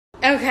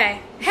Okay.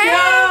 Hey!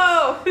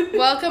 Yo!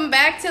 Welcome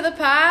back to the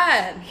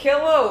pod.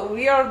 Hello,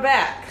 we are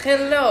back.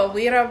 Hello,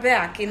 we are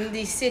back in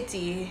the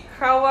city.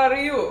 How are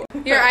you?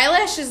 Your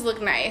eyelashes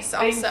look nice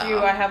also. Thank you.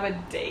 I have a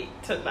date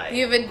tonight.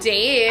 You have a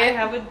date? I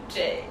have a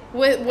date.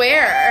 With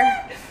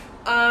where?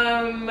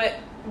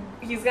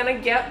 He's gonna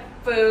get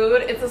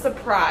food. It's a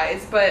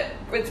surprise, but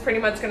it's pretty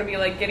much gonna be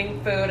like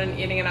getting food and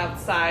eating it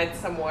outside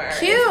somewhere.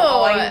 Cute. It's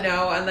all I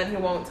know, and then he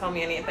won't tell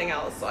me anything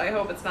else, so I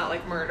hope it's not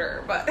like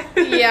murder, but...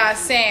 Yeah,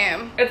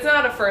 same. It's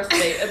not a first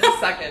date, it's a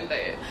second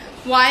date.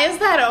 Why is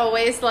that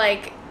always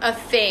like a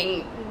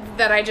thing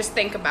that I just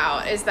think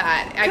about? Is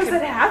that because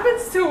it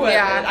happens to women.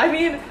 Yeah. I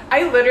mean,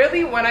 I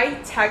literally, when I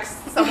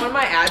text someone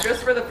my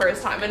address for the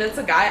first time and it's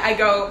a guy, I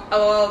go,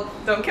 "Oh,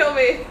 don't kill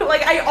me."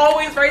 Like, I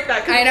always write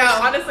that because I know.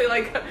 honestly,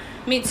 like,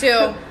 Me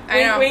too.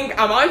 I know. wink,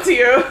 I'm on to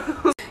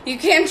you. You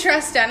can't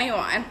trust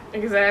anyone.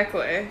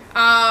 Exactly.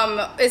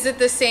 Is it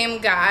the same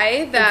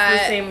guy that...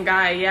 It's the same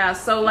guy, yeah.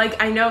 So,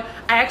 like, I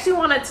actually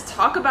wanted to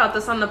talk about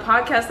this on the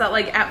podcast that,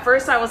 like, at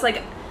first I was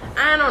like,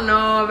 I don't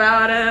know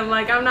about him.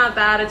 Like, I'm not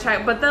that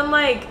attracted. But then,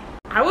 like,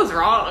 I was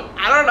wrong.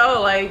 I don't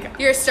know, like...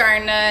 You're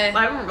starting to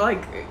I'm,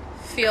 like...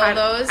 feel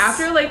those?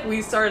 After, like,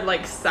 we started,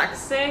 like,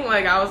 sexting,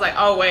 like, I was like,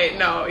 oh, wait,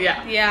 no,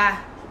 yeah.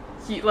 Yeah.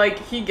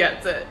 He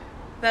gets it.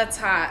 That's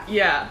hot.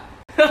 Yeah.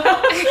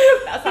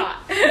 That's hot.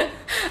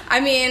 I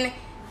mean,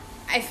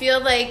 I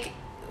feel like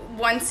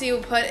once you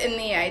put in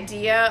the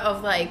idea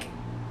of, like,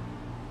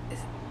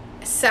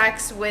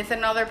 sex with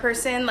another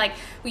person, like,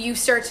 you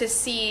start to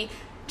see...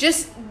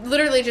 Just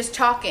literally just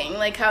talking,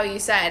 like how you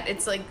said,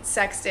 it's like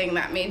sexting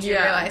that made you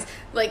realize,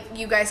 like,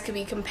 you guys could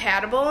be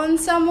compatible in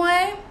some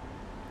way,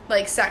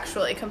 like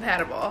sexually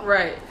compatible.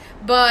 Right.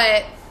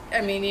 But,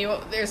 I mean,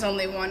 there's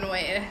only one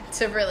way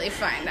to really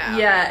find out.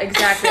 Yeah,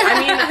 exactly. I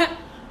mean,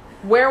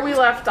 where we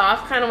left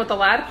off kind of with the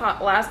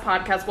last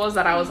podcast was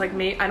that I was like,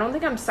 I don't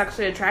think I'm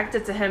sexually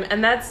attracted to him.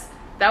 And that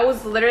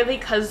was literally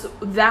because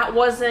that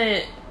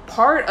wasn't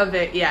part of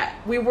it yet.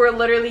 We were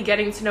literally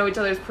getting to know each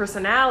other's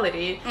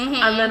personality,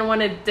 and then when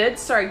it did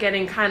start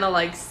getting kind of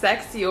like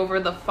sexy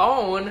over the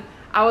phone,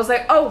 I was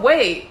like, oh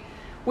wait,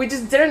 we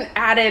just didn't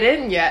add it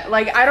in yet.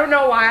 Like, I don't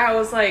know why I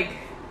was like,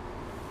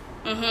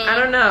 I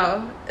don't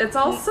know, it's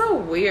all so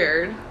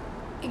weird.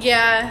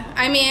 Yeah,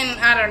 I mean,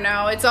 I don't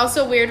know, it's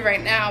also weird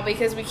right now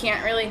because we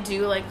can't really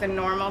do like the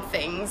normal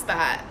things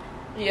that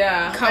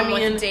come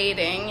with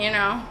dating, you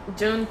know.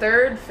 June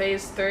 3rd,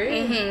 phase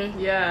 3.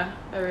 Yeah,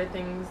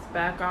 everything's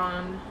back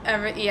on.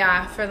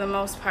 Yeah, for the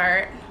most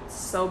part. It's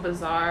so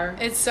bizarre.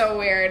 It's so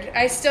weird.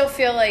 I still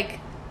feel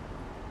like,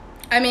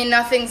 I mean,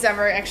 nothing's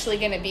ever actually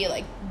going to be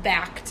like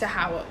back to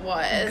how it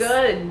was.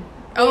 Good.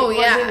 Oh, it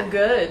wasn't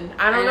good.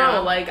 I don't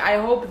know. Like,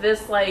 I hope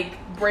this like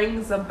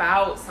brings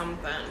about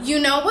something. You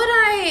know what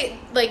I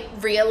like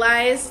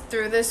realized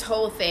through this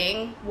whole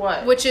thing?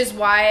 What? Which is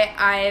why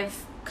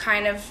I've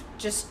kind of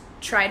just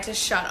tried to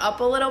shut up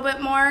a little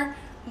bit more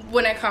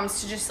when it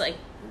comes to just like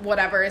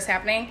whatever is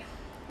happening.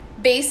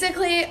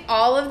 Basically,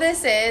 all of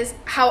this is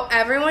how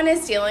everyone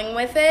is dealing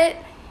with it.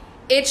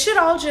 It should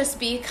all just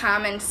be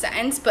common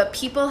sense, but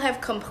people have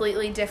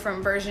completely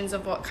different versions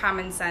of what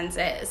common sense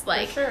is.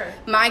 Like, for sure.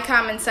 My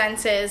common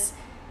sense is,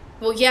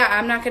 well, yeah,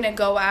 I'm not going to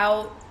go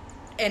out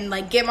and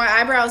like get my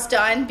eyebrows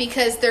done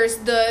because there's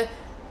the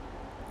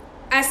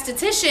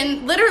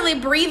esthetician literally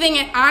breathing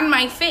it on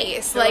my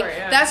face. Sure, like,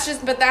 yeah.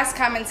 But that's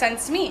common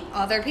sense to me.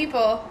 Other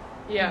people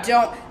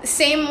don't.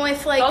 Same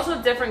with like... It's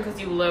also different because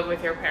you live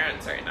with your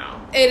parents right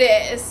now. It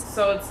is.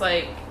 So it's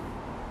like...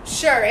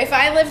 Sure, if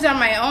I lived on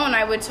my own,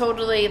 I would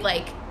totally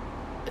like...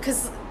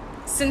 Because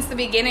since the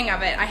beginning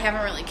of it, I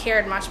haven't really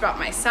cared much about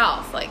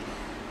myself. Like,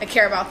 I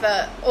care about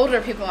the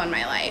older people in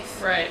my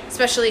life. Right.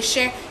 Especially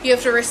you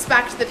have to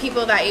respect the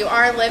people that you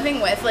are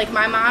living with. Like,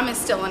 my mom is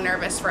still a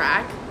nervous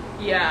wreck.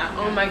 Yeah.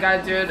 Oh my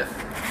god, dude.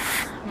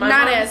 My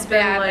Not mom's as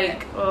been bad.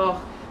 like,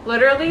 oh,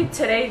 literally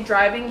today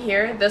driving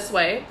here this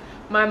way,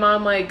 my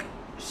mom like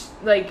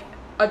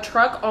a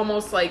truck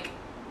almost like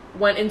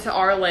went into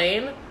our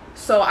lane.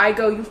 So I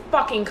go, "You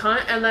fucking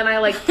cunt," and then I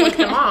like flick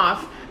him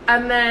off.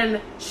 And then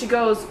she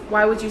goes,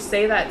 "Why would you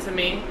say that to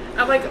me?"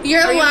 I'm like,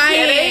 You're "Are lying."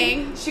 You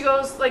kidding? She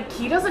goes, like,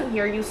 "He doesn't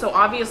hear you, so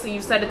obviously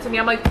you said it to me."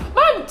 I'm like,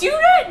 "Mom, do you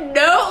not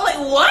know? Like,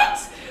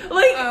 what?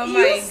 Like, Oh my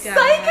you God.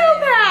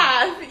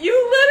 psychopath!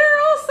 You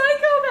literal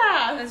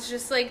psychopath!" It's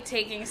just like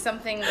taking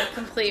something the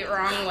complete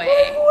wrong Like,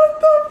 way. what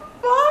the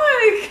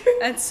fuck?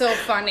 That's so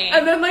funny.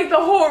 And then, like, the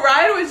whole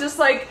ride was just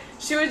like,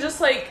 she was just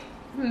like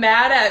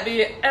mad at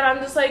me, and I'm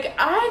just like,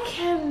 I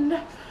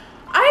cannot.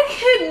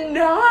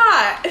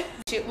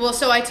 Well,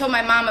 so I told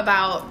my mom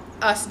about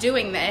us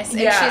doing this, and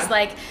she's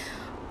like,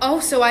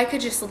 oh, so I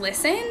could just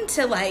listen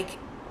to, like,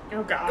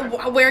 oh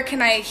god, where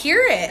can I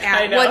hear it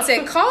at? I know. What's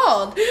it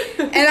called?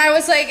 And I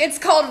was like, it's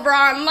called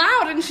Raw and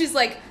Loud. And she's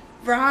like,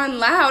 Raw and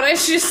Loud. And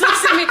she just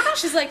looks at me,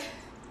 she's like,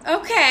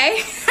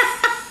 okay.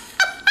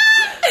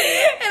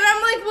 And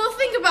I'm like, well,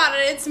 think about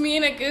it. It's me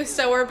and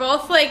Augusta. We're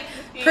both, like,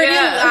 pretty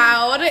Yeah.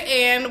 loud,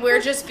 and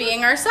we're just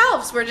being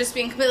ourselves. We're just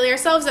being completely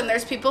ourselves, and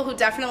there's people who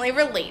definitely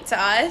relate to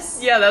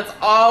us. Yeah, that's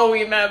all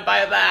we meant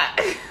by that.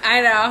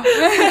 I know.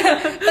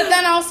 But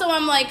then also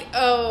I'm like,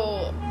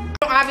 oh,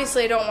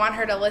 obviously I don't want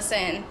her to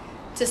listen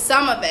to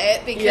some of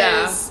it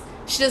because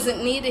she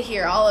doesn't need to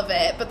hear all of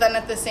it. But then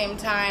at the same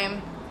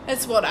time,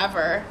 it's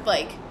whatever.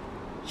 Like,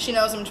 she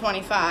knows I'm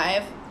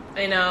 25.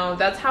 I know.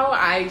 That's how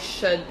I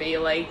should be.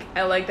 Like,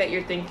 I like that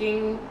you're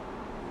thinking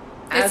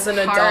as It's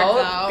an hard, adult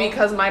though.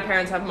 because my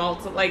parents have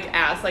multiple, like,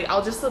 asked, like,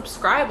 I'll just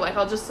subscribe. Like,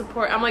 I'll just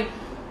support. I'm like,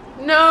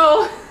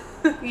 no.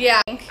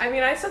 Yeah. I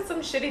mean, I said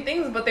some shitty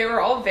things, but they were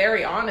all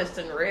very honest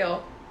and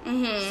real.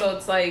 Mm-hmm. So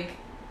it's like,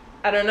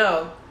 I don't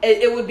know.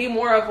 It would be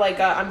more of like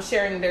I'm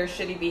sharing their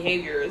shitty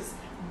behaviors,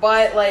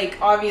 but like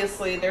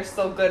obviously they're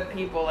still good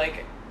people.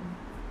 Like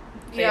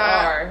they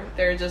are.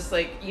 They're just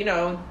like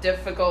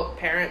difficult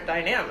parent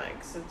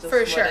dynamics. It's just For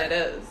what sure. it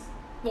is.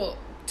 Well,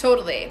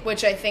 totally.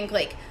 Which I think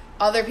like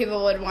other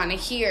people would want to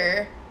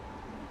hear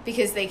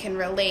because they can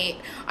relate.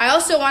 I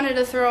also wanted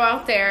to throw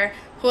out there,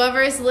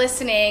 whoever is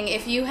listening,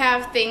 if you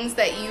have things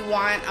that you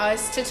want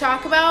us to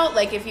talk about,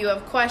 like if you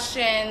have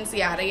questions,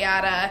 yada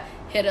yada,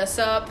 hit us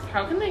up.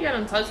 How can they get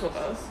in touch with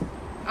us?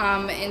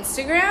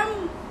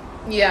 Instagram.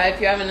 Yeah, if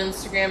you have an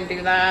Instagram,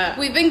 do that.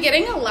 We've been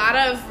getting a lot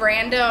of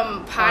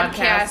random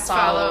podcast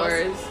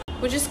followers,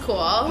 which is cool.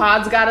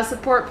 Pods gotta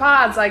support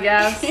pods, I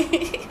guess.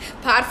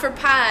 Pod for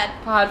pod.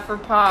 Pod for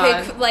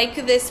pod. Pick, like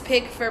this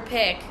pick for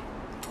pick.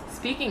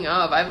 Speaking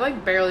of, I've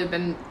like barely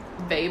been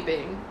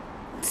vaping.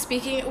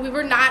 We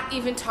were not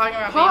even talking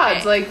about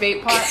Pods, vaping. like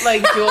vape pod,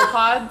 like Juul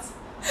pods.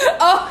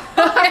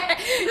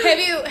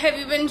 Oh, have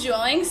you been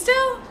juuling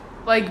still?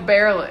 Like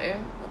barely.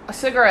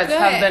 Cigarettes Good.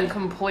 have been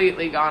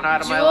completely gone out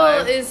of my Juul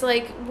life. is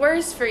like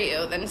worse for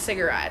you than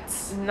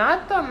cigarettes.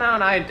 Not the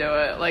amount I do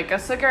it. Like a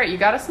cigarette, you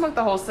gotta smoke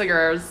the whole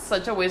cigarette. It's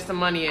such a waste of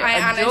money. I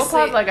A Juul honestly-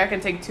 pod, like I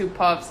can take 2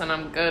 puffs and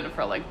I'm good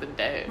for like the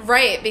day.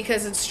 Right,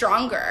 because it's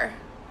stronger.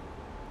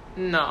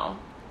 No.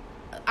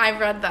 I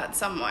read that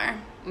somewhere.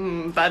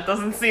 That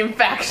doesn't seem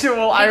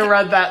factual. I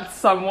read that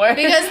somewhere.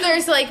 Because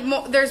there's like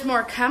there's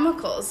more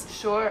chemicals.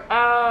 Sure.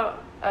 I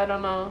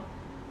don't know.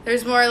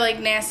 There's more like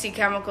nasty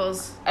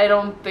chemicals. I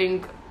don't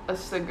think a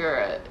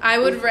cigarette. I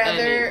would is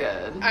rather any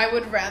good. I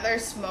would rather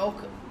smoke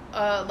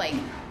like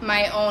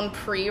my own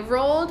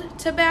pre-rolled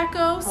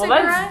tobacco Well,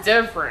 cigarette. that's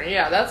different.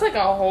 Yeah, that's like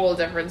a whole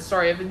different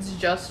story if it's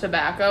just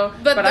tobacco.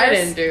 But But I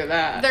there's- didn't do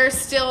that. There's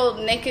still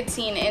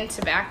nicotine in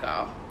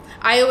tobacco.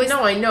 I always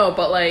No, I know,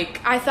 but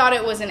like I thought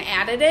it was an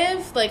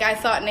additive. Like I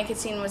thought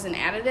nicotine was an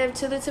additive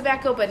to the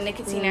tobacco, but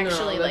nicotine No,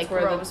 actually that's like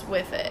where grows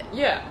with it.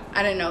 yeah.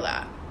 I didn't know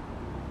that.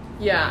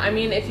 Yeah, I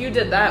mean, if you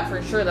did that,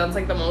 for sure, that's,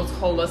 like, the most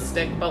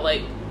holistic, but,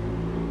 like,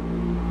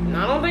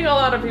 I don't think a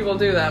lot of people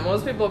do that.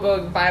 Most people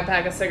go buy a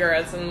pack of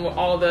cigarettes and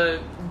all the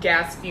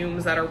gas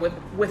fumes that are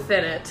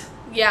within it.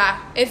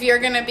 Yeah, if you're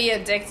gonna be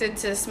addicted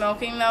to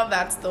smoking though,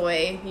 that's the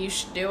way you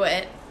should do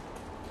it.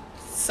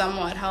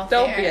 Somewhat healthier.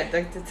 Don't be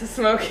addicted to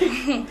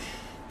smoking.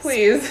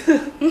 Please.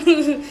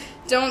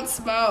 Don't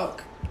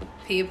smoke,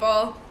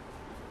 people.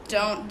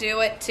 Don't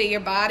do it to your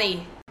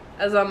body.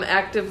 As I'm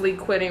actively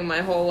quitting my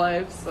whole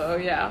life, so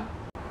yeah.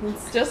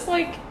 It's just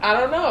like, I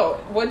don't know.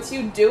 Once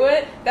you do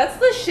it, that's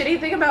the shitty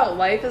thing about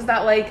life is that,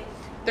 like,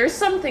 there's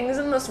some things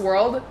in this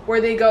world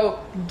where they go,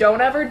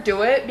 don't ever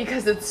do it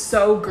because it's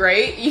so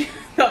great.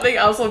 Nothing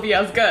else will be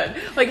as good.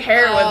 Like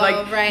heroin, Oh,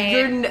 like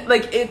right.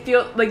 like it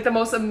feels like the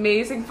most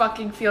amazing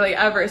fucking feeling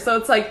ever. So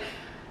it's like,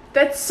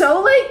 that's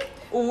so like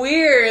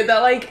weird that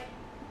like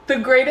the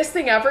greatest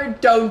thing ever,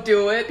 don't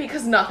do it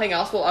because nothing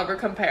else will ever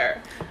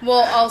compare.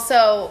 Well,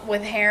 also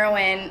with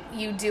heroin,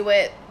 you do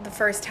it the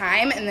first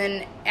time, and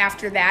then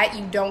after that,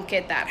 you don't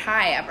get that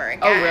high ever again.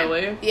 Oh,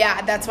 really?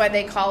 Yeah, that's why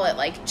they call it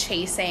like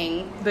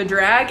chasing. The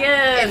dragon.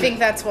 I think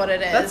that's what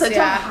it is. That's such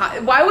a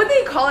hot. Why would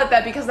they call it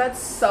that? Because that's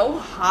so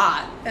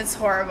hot. It's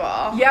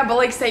horrible. Yeah, but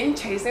like saying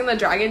chasing the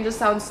dragon just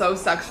sounds so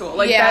sexual.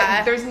 Like Yeah.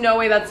 that, there's no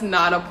way that's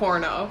not a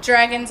porno.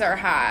 Dragons are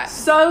hot.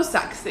 So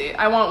sexy.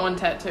 I want one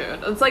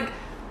tattooed. It's like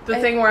the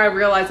thing where I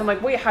realized I'm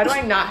like, wait, how do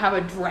I not have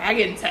a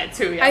dragon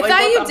tattoo yet? I Like,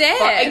 thought what you the did.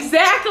 fuck?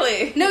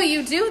 Exactly. No,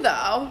 you do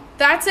though.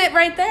 That's it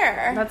right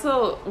there. That's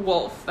a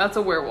wolf. That's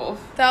a werewolf.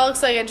 That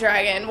looks like a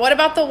dragon. What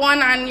about the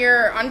one on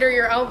your under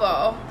your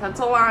elbow? That's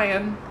a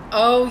lion.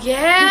 Oh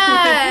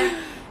yeah.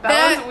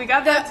 We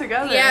got that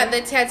together. Yeah,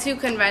 the tattoo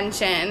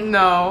convention.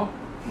 No.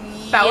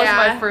 That was Yeah.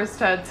 my first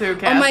tattoo,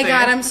 Cassie. Oh my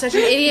god, I'm such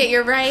an idiot.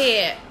 You're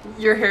right.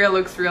 Your hair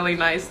looks really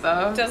nice,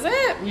 though. Does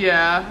it?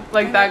 Yeah,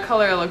 like that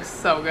color looks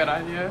so good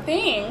on you.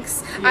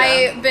 Thanks.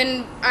 Yeah.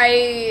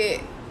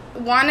 I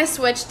want to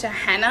switch to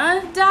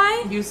henna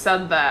dye, You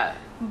said that.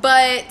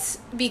 but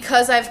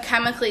because I've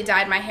chemically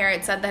dyed my hair,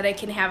 it said that I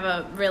can have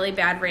a really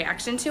bad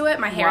reaction to it.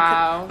 My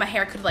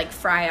hair could like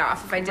fry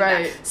off if I did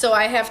Right. that. So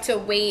I have to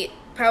wait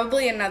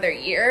probably another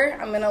year.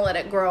 I'm going to let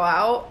it grow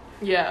out.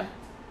 Yeah.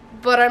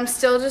 But I'm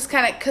still just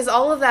kind of, because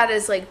all of that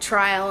is like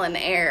trial and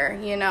error,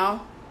 you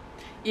know?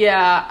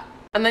 Yeah.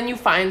 And then you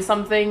find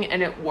something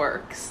and it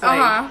works. Like,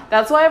 Uh-huh.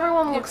 That's why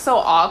everyone looks so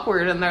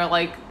awkward and they're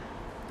like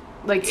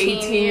Teen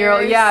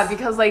 18-year-old. years. Yeah,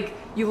 because like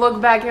you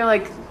look back and you're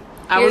like,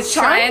 I You're was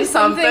trying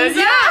something. things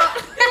Yeah. out.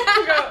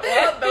 You go,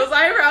 well, those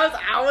eyebrows,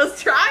 I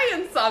was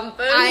trying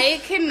something.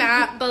 I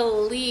cannot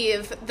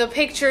believe the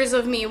pictures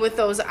of me with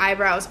those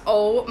eyebrows.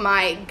 Oh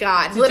my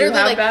god. Did Literally you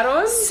have like bad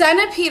ones?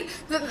 centipede.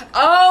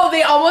 Oh,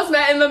 they almost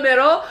met in the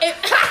middle. They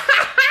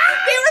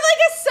were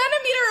like a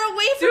centimeter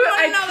away from Dude,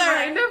 one another.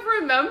 I kind of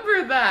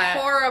remember that.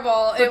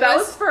 Horrible. But that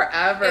was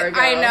forever ago.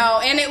 I know,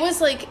 and it was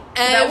like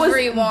That was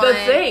everyone. the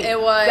thing. It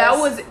was. That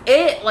was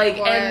it. Like,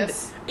 It and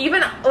was.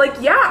 even, like,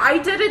 yeah, I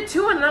did it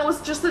too, and that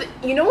was just the,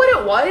 you know what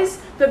it was?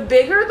 The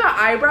bigger the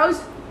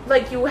eyebrows,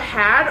 like, you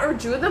had or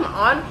drew them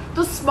on,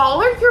 the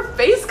smaller your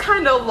face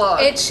kind of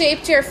looked. It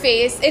shaped your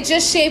face. It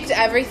just shaped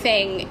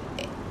everything.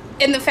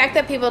 And the fact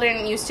that people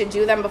didn't used to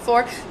do them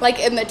before, like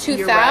in the 2000s,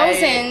 You're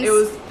right. It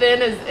was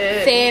thin as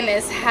it. thin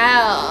as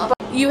hell.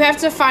 You have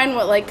to find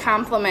what like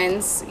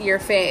complements your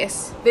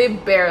face. They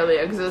barely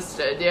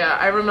existed, yeah.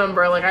 I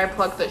remember, like, I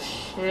plucked the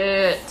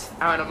shit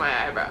out of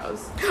my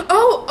eyebrows.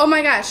 Oh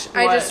my gosh.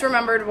 I What? just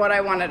remembered what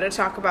I wanted to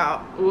talk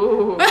about.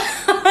 Ooh.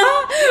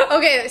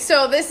 Okay,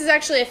 so this is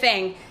actually a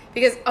thing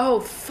because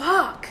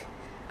fuck.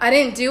 I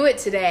didn't do it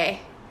today.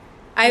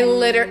 I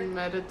literally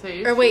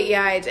Meditation. or wait,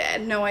 yeah, I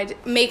did. No, I did.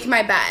 Make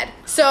my bed.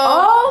 So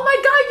Oh my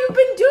god, you've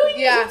been doing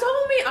it. Yeah. You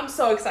told me. I'm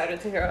so excited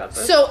to hear about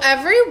this. So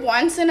every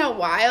once in a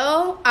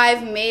while,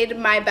 I've made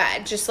my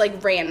bed just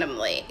like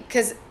randomly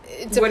because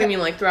it's What do you mean,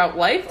 like throughout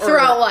life? Or?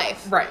 throughout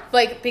life, Right.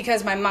 Like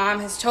because my mom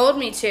has told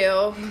me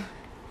to,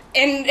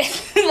 and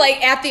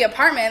like at the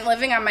apartment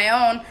living on my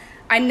own,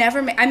 I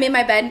made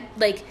my bed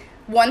like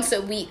once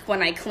a week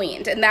when I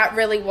cleaned, and that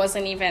really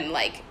wasn't even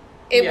like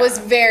it was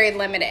Yeah. very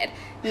limited.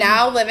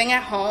 Now living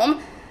at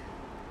home,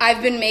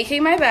 I've been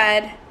making my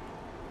bed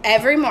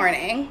every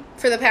morning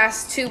for the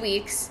past 2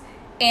 weeks,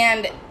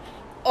 and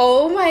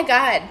oh my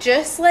god,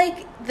 just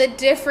like the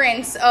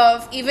difference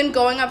of even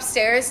going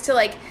upstairs to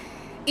like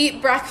eat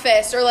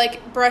breakfast or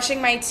like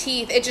brushing my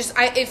teeth,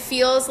 it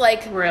feels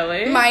like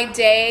Really? my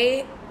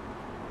day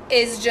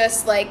is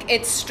just like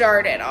it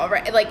started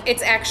already, like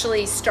it's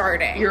actually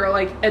starting. You're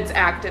like, it's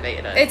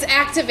activated. It's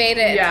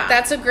activated. Yeah.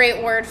 That's a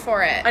great word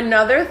for it.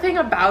 Another thing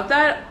about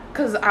that,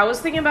 because I was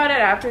thinking about it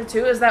after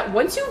too, is that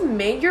once you've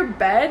made your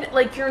bed,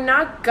 like, you're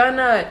not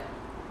gonna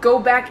go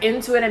back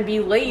into it and be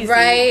lazy.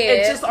 Right.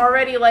 It's just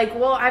already like,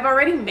 well, I've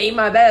already made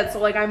my bed, so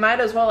like I might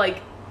as well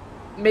like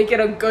make it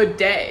a good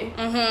day.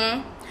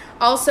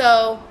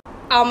 Also,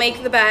 I'll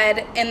make the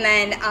bed and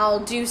then I'll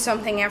do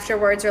something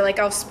afterwards, or like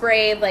I'll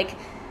spray like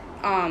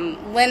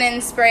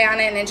linen spray on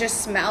it, and it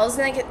just smells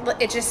like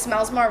it just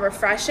smells more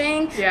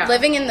refreshing. Yeah.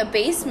 Living in the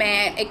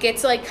basement, it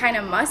gets like kind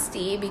of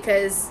musty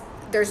because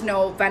there's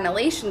no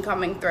ventilation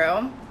coming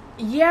through.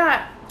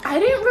 Yeah, I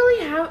didn't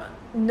really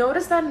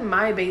notice that in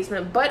my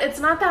basement, but it's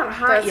not that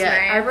hot That's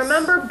yet. nice. I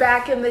remember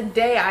back in the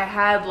day I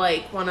had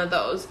like one of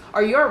those.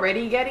 Are you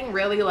already getting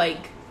really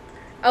like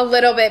A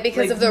little bit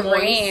because Like of the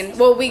moist? rain.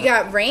 Well, we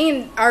got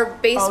rain. Our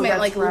basement that's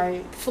like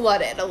right.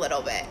 flooded a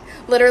little bit.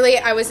 Literally,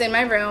 I was in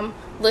my room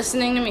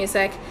listening to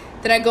music.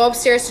 Then I go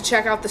upstairs to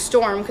check out the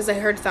storm because I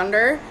heard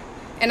thunder.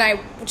 And I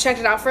checked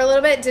it out for a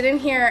little bit. Didn't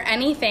hear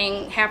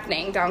anything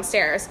happening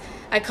downstairs.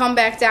 I come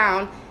back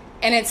down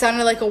and it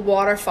sounded like a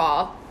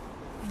waterfall.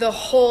 The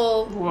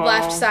whole Whoa.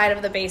 left side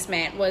of the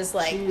basement was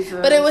like, Jesus.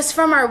 but it was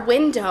from our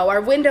window.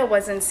 Our window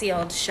wasn't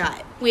sealed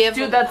shut. We have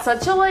Dude, that's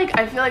such a like,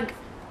 I feel like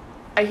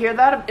I hear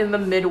that in the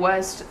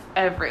Midwest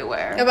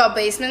everywhere. about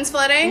basements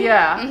flooding.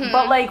 Yeah,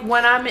 but like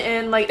when I'm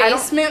in like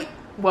Basement.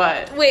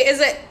 what? Wait, is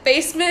it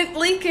basement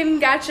leaking?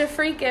 Gotcha,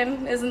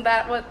 freaking. Isn't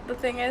that what the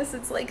thing is?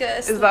 It's like a.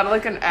 Is that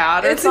like an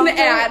ad or It's an something?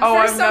 ad Oh, for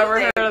I've never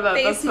something. heard of that.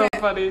 Basement.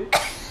 That's so funny.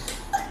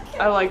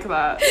 I like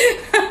that.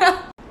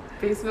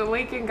 Basement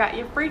leaking got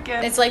you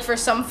freaking. It's like for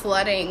some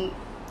flooding.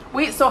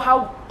 Wait, so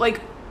how, like,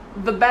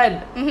 the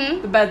bed,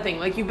 Mm-hmm. the bed thing,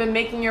 like, you've been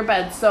making your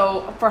bed,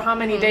 so for how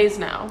many days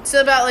now?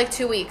 So about like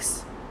 2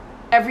 weeks.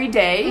 Every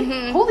day?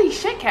 Mm-hmm. Holy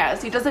shit,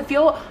 Cassie.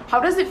 How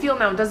does it feel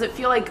now? Does it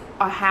feel like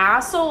a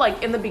hassle?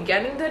 Like, in the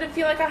beginning, did it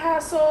feel like a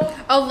hassle?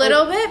 A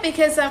little bit,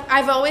 because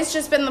I've always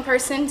just been the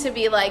person to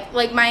be like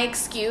my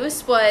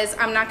excuse was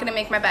I'm not gonna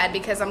make my bed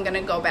because I'm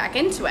gonna go back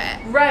into it.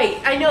 Right,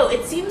 I know.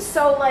 It seems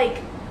so, like,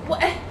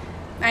 what?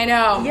 I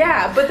know.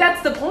 Yeah, but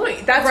that's the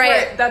point. That's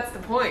Right. that's the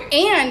point.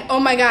 And oh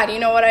my god, you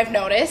know what I've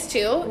noticed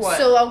too? What?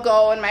 So I'll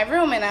go in my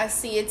room and I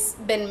see it's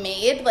been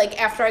made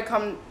like after I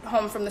come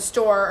home from the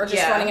store or just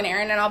Yeah. running an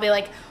errand, and I'll be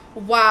like,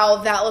 wow,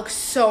 that looks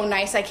so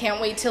nice. I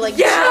can't wait to like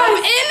Yes!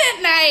 jump in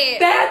at night.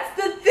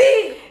 That's the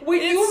thing. When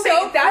It's you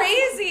so make that's,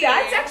 crazy.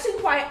 That's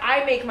actually why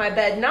I make my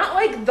bed. Not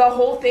like the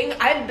whole thing.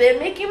 I've been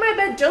making my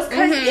bed just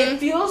because Mm-hmm. it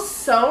feels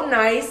so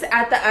nice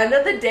at the end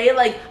of the day.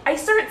 Like, I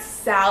start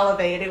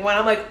salivating when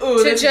I'm like, ooh,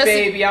 To this just-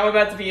 baby, I'm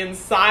about to be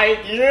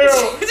inside you.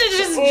 to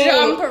just Ooh.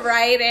 jump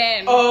right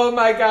in. Oh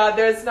my god,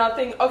 there's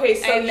nothing. Okay,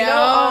 so I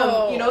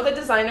know. you know the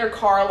designer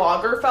Karl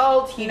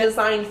Lagerfeld? He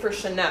designed for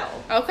Chanel.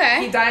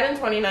 Okay. He died in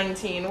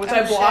 2019, which Oh,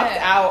 I blocked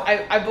shit. out.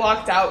 I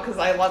blocked out because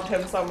I loved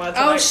him so much.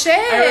 Oh, And shit.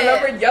 I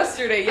remembered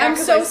yesterday. Yeah, I'm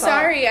 'cause so I saw-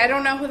 sorry. I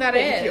don't know who that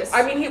Thank you. is.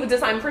 I mean, he was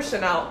designed for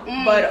Chanel,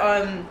 but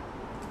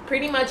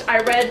pretty much I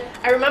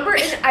remember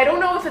I don't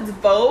know if it's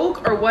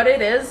Vogue or what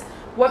it is,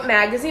 what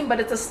magazine,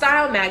 but it's a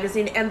style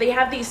magazine, and they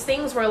have these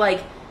things where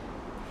like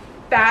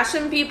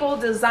fashion people,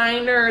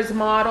 designers,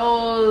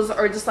 models,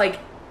 or just like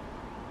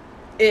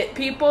it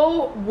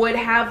people would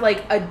have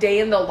like a day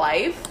in the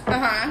life.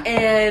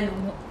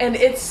 And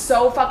it's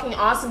so fucking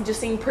awesome just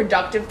seeing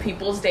productive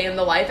people's day in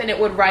the life. And it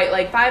would write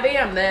like 5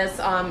 a.m. this,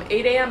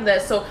 8 a.m.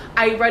 this. So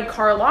I read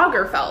Karl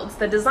Lagerfeld's,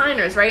 the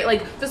designers, right?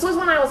 Like this was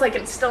when I was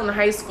like still in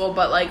high school,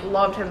 but like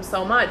loved him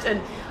so much.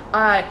 And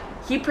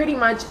he pretty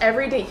much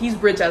every day, he's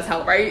rich as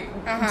hell, right?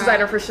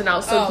 Designer for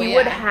Chanel. So he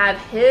would have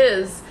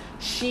his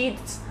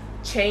sheets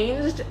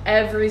changed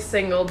every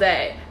single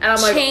day. And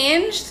I'm like,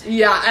 changed?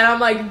 Yeah, and I'm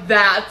like,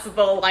 that's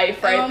the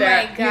life right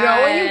there. My God. You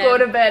know when you go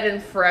to bed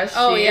in fresh sheets?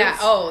 Oh yeah,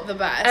 oh the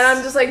best. And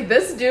I'm just like,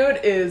 this dude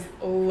is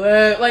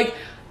lit. Like,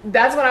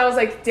 that's when I was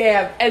like,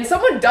 damn. And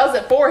someone does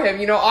it for him,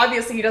 you know,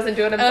 obviously he doesn't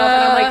do it himself.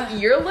 And I'm like,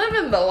 you're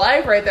living the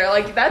life right there.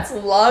 Like, that's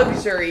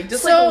luxury.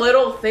 Just like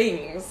little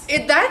things.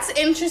 That's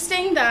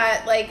interesting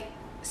that like,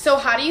 so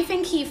how do you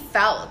think he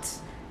felt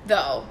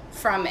though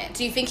from it?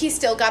 Do you think he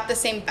still got the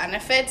same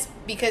benefits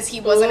because he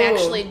wasn't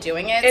actually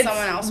doing it?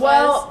 Someone else was?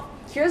 Well,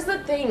 here's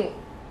the thing.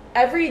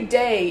 Every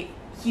day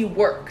he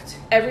worked.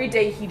 Every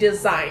day he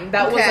designed.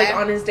 That was like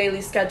on his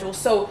daily schedule.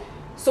 So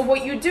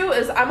what you do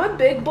is, I'm a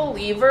big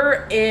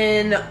believer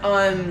in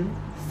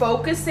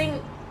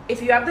focusing.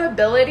 If you have the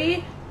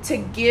ability to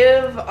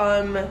give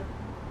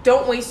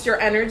don't waste your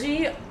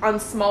energy on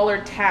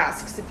smaller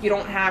tasks if you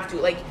don't have to.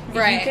 Like, if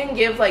you can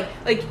give, like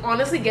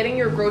honestly, getting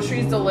your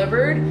groceries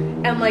delivered,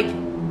 and, like,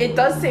 it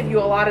does save you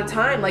a lot of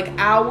time, like,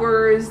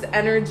 hours,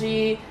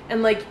 energy,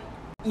 and, like,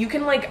 you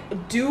can,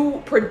 like,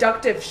 do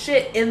productive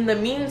shit in the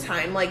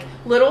meantime, like,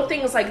 little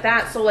things like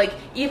that. So, like,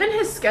 even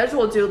his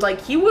schedule, dude, like,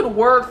 he would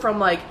work from,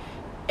 like,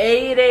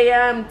 8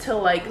 a.m.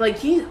 till, like,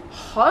 he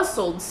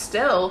hustled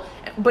still,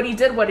 but he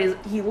did what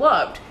he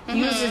loved. He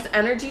used his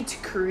energy to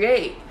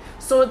create.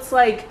 So it's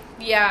like,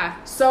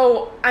 yeah.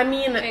 So I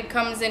mean, it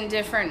comes in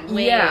different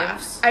waves. Yeah,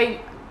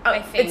 I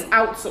think it's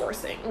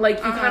outsourcing. Like,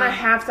 you kind of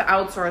have to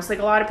outsource. Like,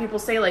 a lot of people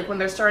say, like, when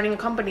they're starting a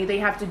company, they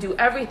have to do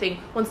everything.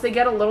 Once they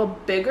get a little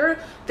bigger,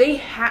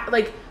 they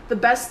like, the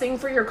best thing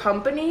for your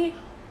company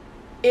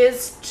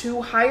is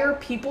to hire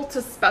people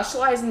to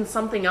specialize in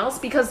something else,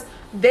 because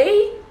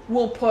they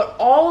will put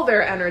all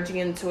their energy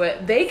into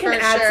it. They can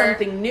add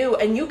something new,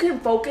 and you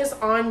can focus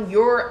on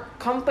your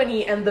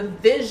company and the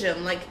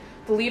vision. Like,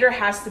 the leader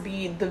has to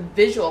be the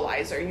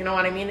visualizer, you know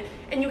what I mean?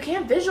 And you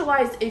can't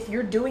visualize if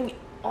you're doing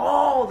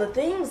all the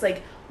things.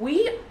 Like,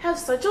 we have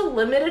such a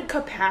limited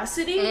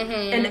capacity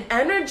and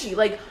energy.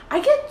 Like,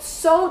 I get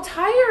so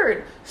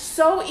tired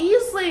so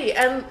easily,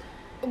 and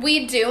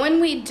we do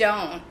and we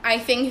don't. I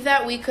think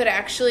that we could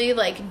actually,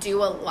 like,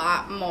 do a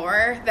lot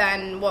more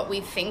than what we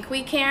think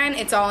we can.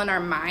 It's all in our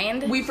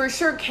mind. We for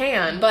sure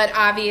can. But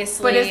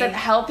obviously... But is it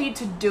healthy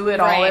to do it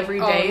all every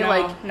day?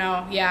 Oh,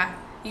 no, yeah.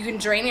 You can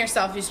drain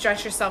yourself. You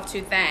stretch yourself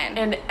too thin.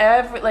 And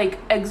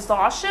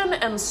exhaustion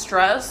and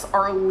stress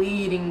are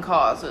leading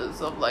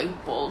causes of,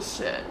 like,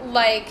 bullshit.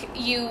 Like,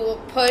 you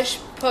push.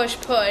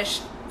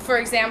 For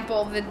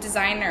example, the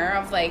designer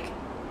of, like...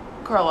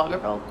 Karl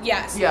Lagerfeld?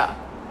 Yes. Yeah.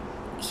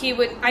 He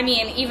would... I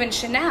mean, even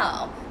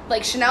Chanel.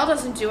 Like, Chanel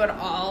doesn't do it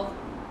all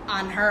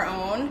on her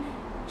own.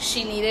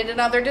 She needed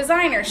another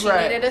designer. She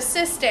needed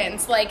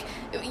assistance. Like,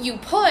 you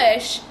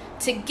push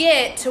to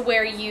get to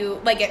where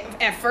you, like,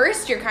 at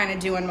first you're kind of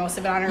doing most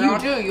of it on your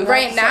own. You do. You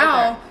right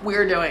now,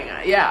 we're doing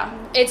it. Yeah.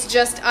 It's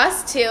just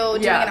us two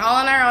doing it all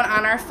on our own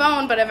on our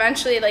phone. But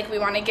eventually, like, we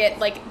want to get,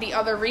 like, the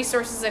other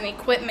resources and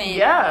equipment.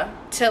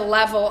 To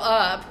level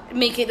up,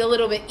 make it a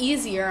little bit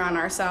easier on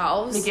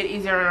ourselves. Make it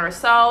easier on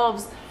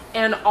ourselves.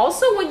 And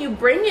also, when you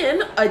bring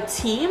in a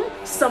team,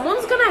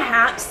 someone's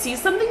gonna see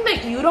something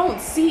that you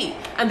don't see,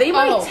 and they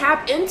might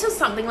tap into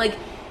something. Like,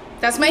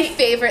 that's my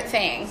favorite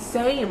thing.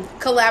 Same.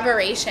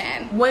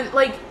 Collaboration. When,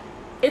 like,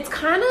 it's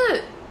kind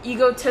of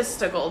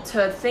egotistical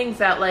to think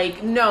that,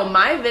 like, no,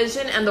 my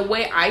vision and the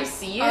way I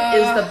see it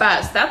is the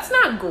best. That's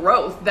not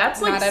growth.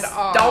 That's, like,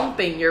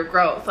 stomping your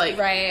growth. Like,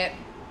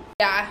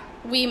 yeah.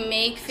 We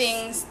make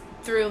things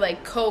through,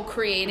 like,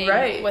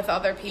 co-creating with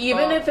other people.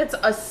 Even if it's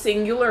a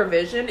singular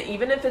vision,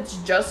 even if it's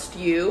just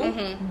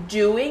you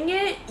doing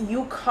it,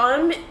 you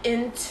come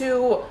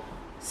into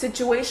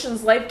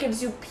situations. Life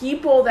gives you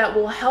people that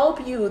will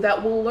help you,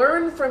 that will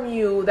learn from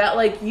you, that,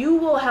 like, you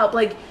will help.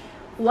 Like,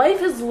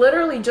 life is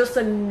literally just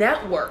a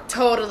network.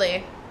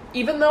 Totally.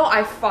 Even though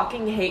I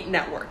fucking hate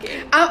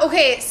networking.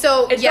 Okay,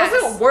 so it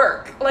doesn't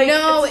work. Like,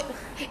 no,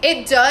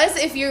 it does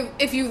if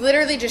you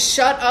literally just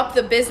shut up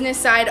the business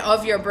side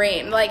of your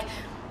brain. Like,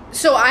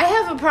 so I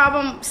have a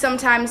problem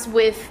sometimes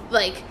with,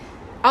 like,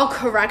 I'll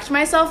correct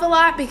myself a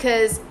lot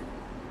because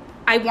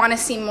I want to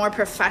seem more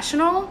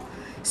professional.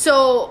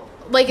 So,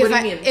 like,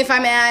 if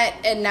I'm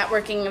at a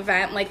networking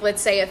event, like,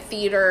 let's say a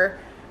theater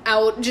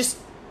out, just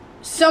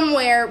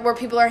somewhere where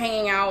people are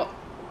hanging out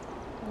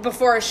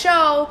before a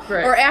show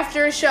or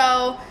after a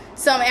show,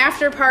 some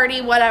after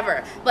party,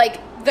 whatever. Like,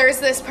 there's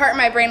this part in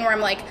my brain where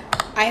I'm like,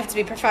 I have to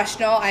be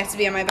professional. I have to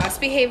be on my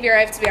best behavior.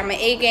 I have to be on my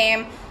A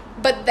game.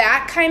 But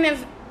that kind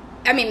of,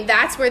 I mean,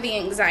 that's where the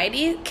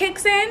anxiety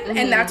kicks in,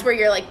 and that's where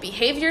your, like,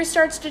 behavior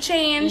starts to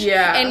change.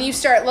 Yeah. And you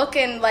start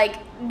looking like,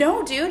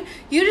 no, dude,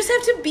 you just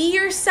have to be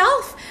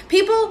yourself.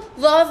 People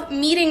love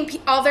meeting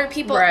other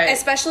people,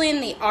 especially in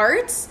the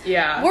arts.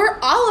 Yeah. We're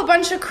all a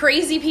bunch of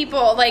crazy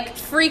people, like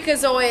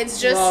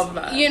freakazoids, just, love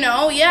that. you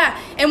know, yeah.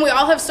 And we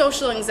all have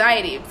social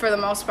anxiety for the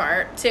most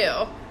part,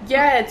 too.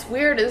 Yeah, it's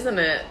weird, isn't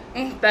it?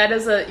 That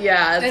is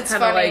it's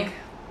kind of like,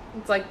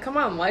 it's like, come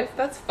on, life,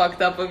 that's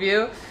fucked up of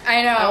you.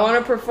 I know. I want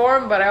to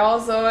perform, but I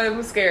also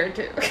am scared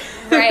too.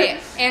 Right.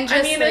 And just,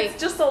 I mean, like,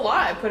 it's just a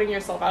lot putting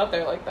yourself out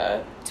there like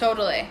that.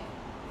 Totally.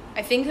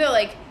 I think that,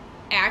 like,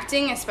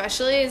 acting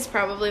especially is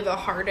probably the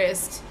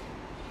hardest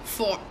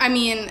form. I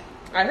mean,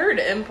 I heard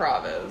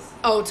improv is.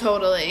 Oh,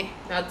 totally.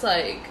 That's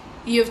like,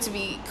 you have to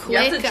be quick.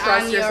 You have to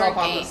trust on yourself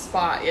your on the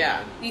spot,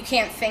 yeah. You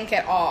can't think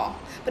at all.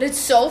 But it's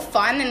so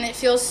fun and it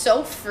feels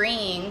so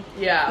freeing.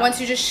 Yeah. Once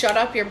you just shut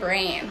up your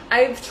brain.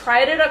 I've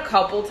tried it a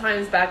couple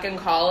times back in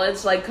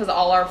college, like, because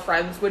all our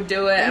friends would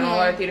do it and all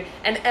our theater.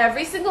 And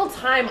every single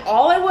time,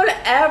 all I would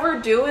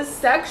ever do is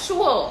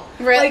sexual.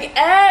 Really? Like,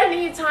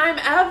 any time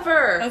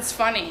ever. That's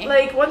funny.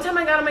 Like, one time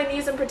I got on my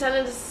knees and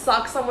pretended to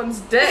suck someone's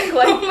dick.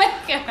 Like, oh my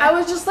God. I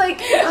was just like,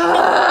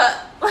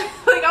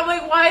 like, I'm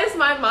like, why is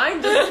my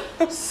mind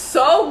just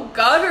so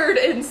guttered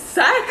in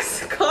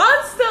sex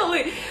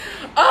constantly?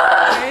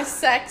 You're a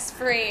sex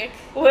freak.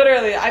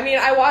 Literally. I mean,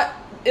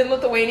 in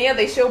Lithuania,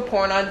 they show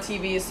porn on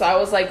TV, so I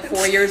was like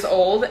 4 years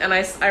old, and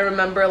I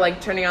remember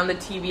like turning on the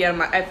TV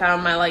and I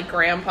found my like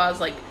grandpa's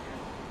like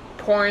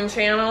porn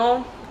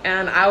channel,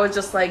 and I was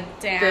just like,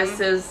 damn, this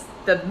is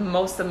the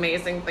most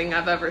amazing thing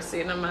I've ever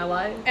seen in my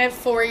life. At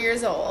 4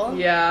 years old?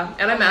 Yeah.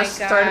 And I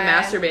started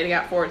masturbating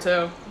at 4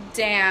 too.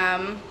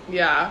 Damn.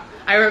 Yeah.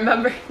 I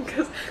remember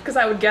because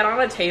I would get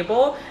on a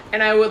table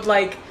and I would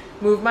like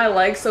move my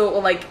legs so it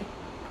would like,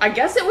 I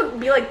guess it would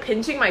be like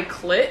pinching my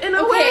clit in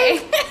a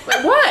way.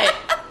 Like, what?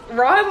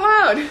 Raw and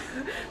loud.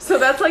 So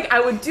that's like, I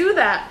would do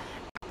that.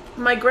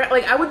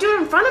 I would do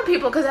it in front of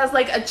people because as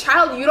like a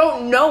child, you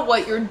don't know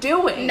what you're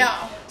doing. No.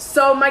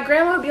 So my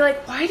grandma would be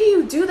like, why do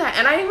you do that?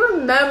 And I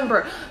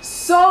remember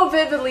so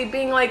vividly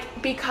being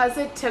like, because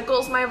it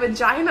tickles my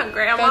vagina,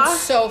 Grandma. That's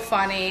so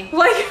funny.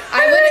 Like,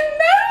 I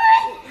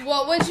remember it.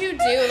 What would you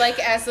do, like,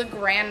 as a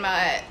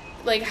grandma?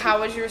 Like, how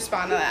would you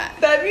respond to that?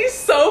 That'd be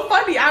so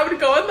funny. I would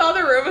go in the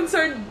other room and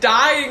start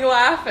dying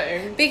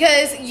laughing.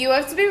 Because you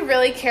have to be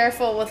really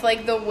careful with,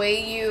 like, the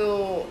way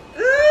you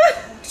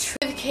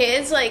treat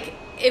kids. Like,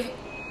 if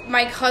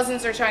my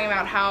cousins are talking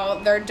about how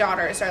their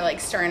daughters are, like,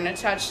 starting to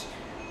touch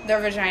their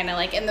vagina,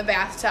 like, in the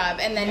bathtub,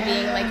 and then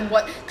being like,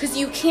 what? Because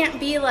you can't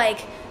be like,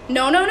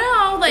 no,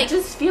 like, it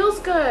just feels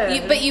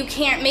good. But you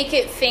can't make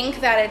it think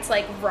that it's,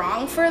 like,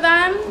 wrong for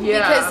them.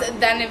 Yeah. Because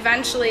then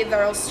eventually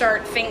they'll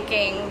start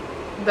thinking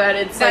that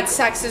it's that like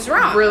sex is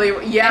wrong. Really,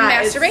 yeah. And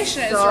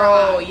masturbation is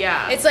wrong.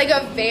 Yeah. It's like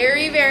a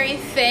very, very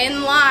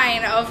thin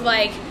line of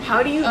like,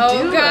 how do you do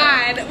God.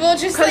 that? Well,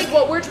 just because like,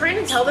 what we're trying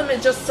to tell them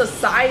is just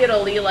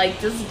societally, like,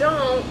 just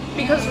don't.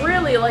 Because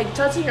really, like,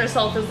 touching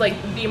yourself is like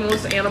the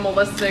most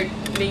animalistic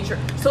nature.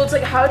 So it's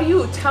like, how do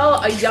you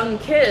tell a young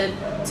kid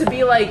to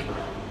be like,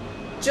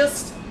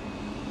 just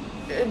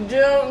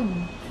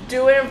don't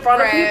do it in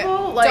front of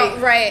people?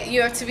 Like,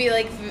 you have to be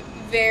like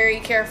very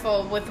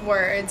careful with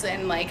words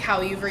and like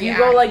how you react. You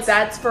go like,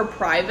 that's for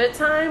private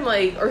time,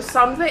 like, or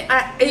something.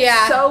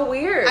 It's so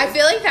weird. I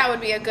feel like that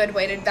would be a good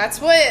way to. That's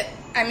what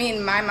I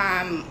mean. My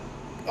mom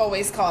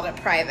always called it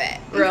private.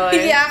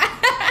 Really? Yeah.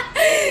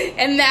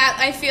 And that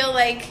I feel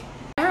like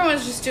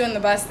everyone's just doing the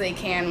best they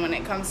can when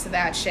it comes to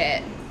that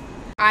shit.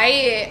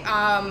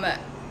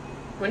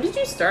 When did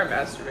you start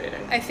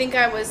masturbating? I think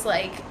I was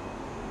like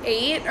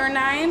 8 or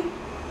 9,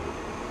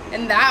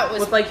 and that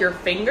was with like your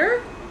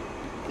finger.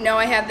 No,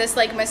 I had this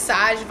like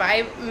massage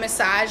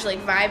like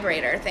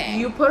vibrator thing.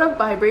 You put a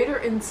vibrator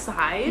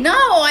inside? No,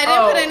 I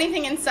didn't put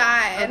anything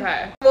inside.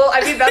 Okay. Well,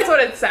 I mean, that's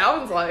what it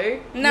sounds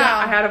like. No. Yeah,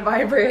 I had a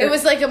vibrator. It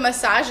was like a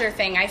massager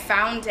thing. I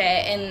found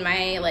it in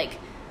my like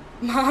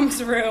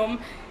mom's room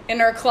in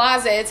her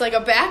closet. It's like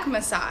a back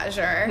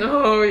massager.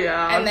 Oh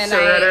yeah. And then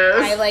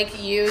I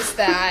like used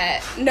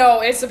that.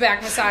 No, it's a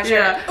back massager.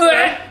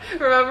 Yeah.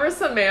 Remember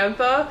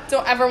Samantha?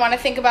 Don't ever want to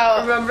think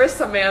about. Remember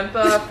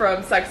Samantha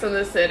from Sex and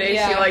the City?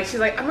 Yeah. She's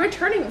like, I'm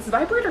returning. This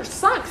vibrator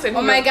sucks. And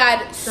oh my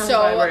God,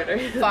 so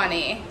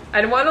funny.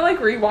 I want to like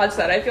rewatch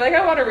that. I feel like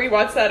I want to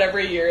rewatch that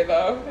every year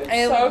though.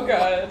 It's so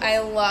good. I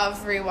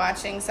love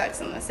rewatching Sex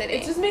and the City.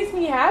 It just makes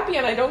me happy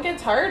and I don't get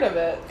tired of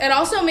it. It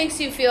also makes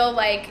you feel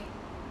like,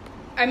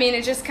 I mean,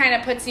 it just kind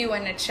of puts you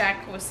in a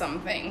check with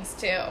some things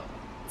too.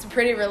 It's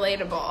pretty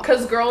relatable.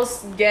 Because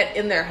girls get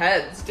in their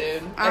heads,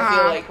 dude. I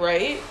feel like,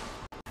 right?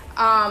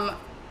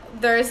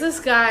 There's this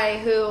guy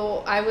who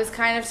I was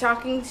kind of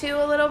talking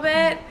to a little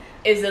bit.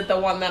 Is it the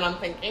one that I'm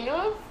thinking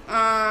of?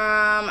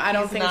 I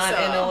don't think so. He's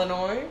not in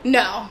Illinois?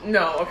 No.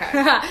 No,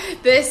 okay.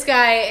 This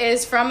guy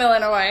is from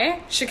Illinois,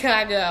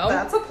 Chicago.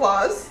 That's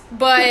applause.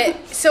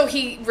 But, so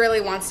he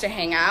really wants to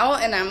hang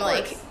out, and I'm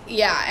like,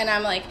 yeah, and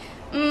I'm like,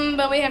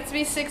 but we have to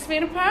be 6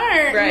 feet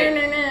apart. Right.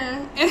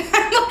 No.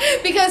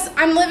 Because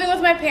I'm living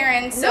with my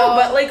parents, so. No,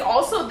 but, like,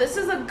 also, this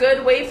is a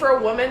good way for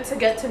a woman to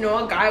get to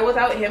know a guy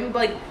without him,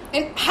 like.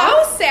 And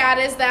how sad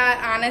is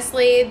that,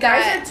 honestly?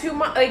 Guys are too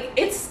much, like,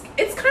 it's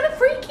kind of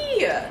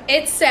freaky.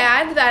 It's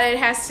sad that it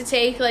has to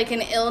take, like,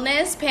 an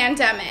illness,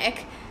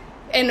 pandemic,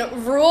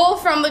 and rule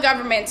from the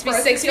government to be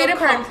 6 feet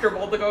apart.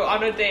 Comfortable to go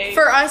on a date.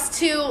 For us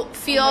to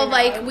feel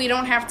like we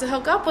don't have to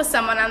hook up with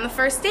someone on the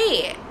first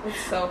date.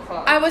 It's so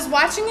fun. I was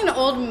watching an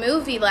old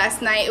movie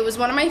last night. It was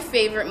one of my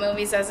favorite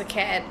movies as a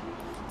kid.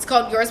 It's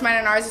called Yours, Mine,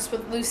 and Ours. It's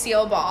with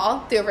Lucille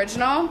Ball, the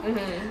original.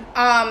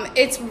 Mm-hmm.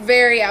 It's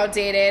very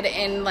outdated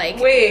in, like,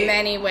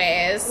 many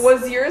ways.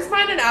 Was Yours,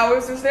 Mine, and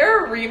Ours, was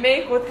there a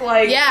remake with,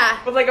 like...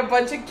 Yeah. With, like, a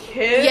bunch of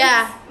kids?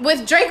 Yeah.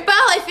 With Drake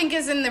Bell, I think,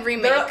 is in the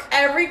remake.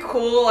 Every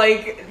cool,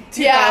 like,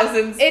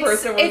 2000s person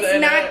was in it. It's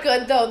not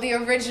good, though. The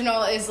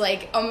original is,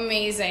 like,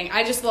 amazing.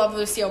 I just love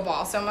Lucille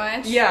Ball so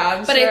much. Yeah,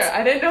 I'm sure.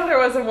 I didn't know there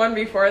was a one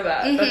before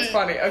that. Mm-hmm. That's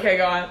funny. Okay,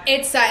 go on.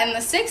 It's set in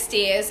the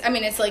 60s. I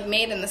mean, it's, like,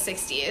 made in the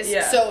 60s.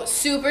 Yeah. So,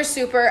 super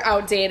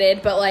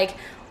outdated, but, like,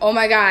 oh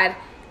my god,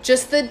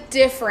 just the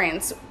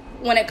difference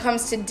when it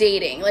comes to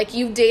dating. Like,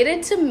 you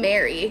dated to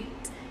marry,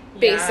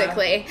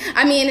 basically. Yeah.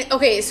 I mean,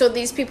 okay, so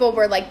these people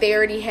were, like, they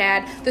already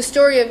had the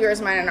story of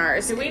Yours, Mine, and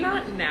Ours. Do we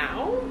not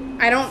now?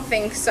 I don't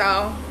think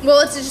so.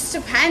 Well, it just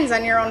depends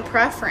on your own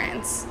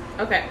preference.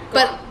 Okay,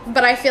 but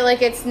I feel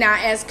like it's not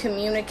as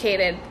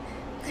communicated.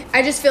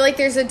 I just feel like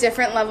there's a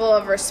different level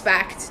of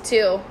respect,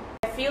 too.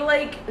 I feel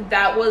like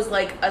that was,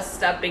 like, a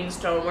stepping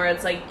stone where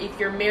it's, like, if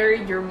you're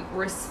married, you're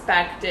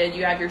respected,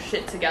 you have your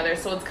shit together.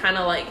 So it's kind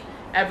of, like,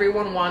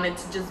 everyone wanted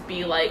to just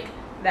be, like,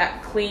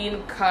 that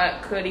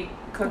clean-cut, cookie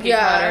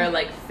cutter,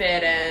 like,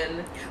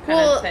 fit-in kind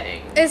of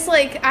thing. It's,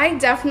 like, I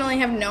definitely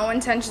have no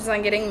intentions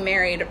on getting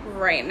married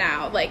right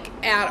now, like,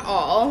 at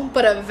all.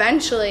 But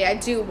eventually, I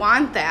do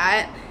want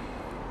that.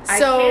 I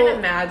can't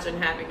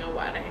imagine having a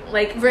wedding.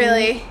 Like,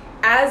 really?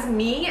 As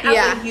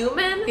a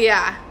human?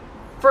 Yeah.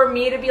 For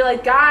me to be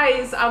like,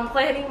 guys, I'm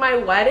planning my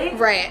wedding.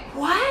 Right.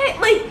 What?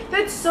 Like,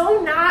 that's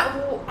so not.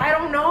 I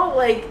don't know.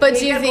 Like, but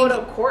do you think go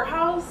to a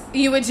courthouse?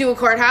 You would do a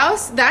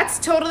courthouse? That's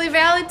totally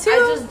valid too.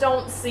 I just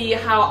don't see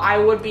how I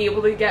would be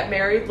able to get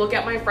married, look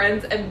at my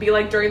friends, and be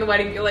like during the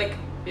wedding, be like,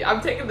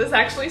 I'm taking this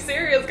actually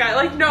serious, guy.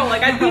 Like, no,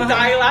 like I'd be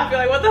dying laughing.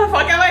 Like, what the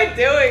fuck am I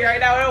doing right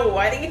now in a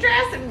wedding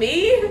dress and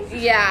me?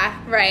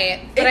 Yeah,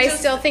 right. But I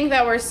still think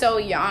that we're so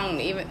young.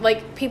 Even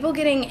like people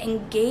getting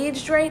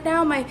engaged right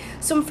now.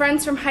 Some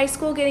friends from high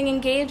school getting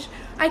engaged.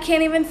 I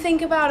can't even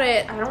think about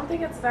it. I don't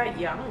think it's that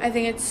young. I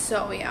think it's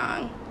so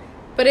young.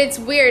 But it's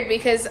weird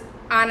because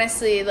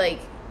honestly, like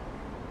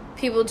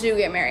people do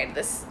get married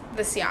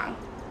this young.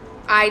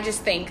 I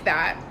just think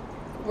that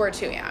we're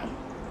too young.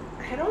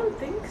 I don't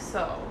think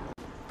so.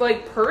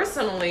 Like,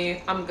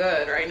 personally, I'm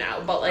good right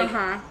now, but, like,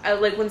 I,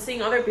 like, when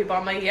seeing other people,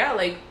 I'm like, yeah,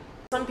 like,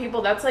 some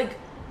people, that's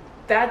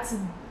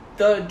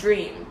the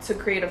dream, to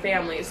create a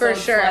family. So For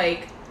sure. It's,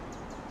 like,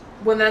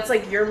 when that's,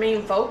 like, your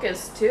main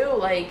focus, too,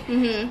 like,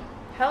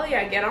 hell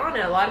yeah, get on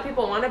it. A lot of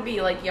people want to be,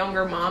 like,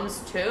 younger moms,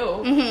 too.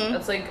 Mm-hmm.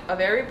 That's, like, a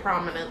very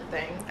prominent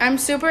thing. I'm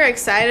super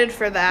excited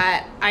for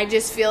that. I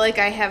just feel like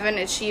I haven't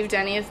achieved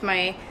any of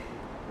my...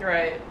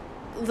 Right.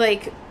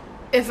 Like,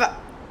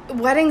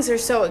 weddings are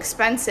so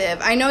expensive.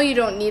 I know you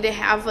don't need to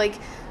have, like,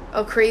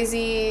 a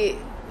crazy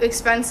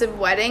expensive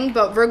wedding,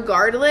 but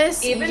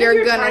regardless,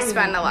 you're gonna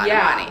spend a lot of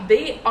money.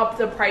 They up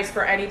the price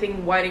for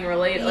anything wedding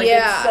related. Like,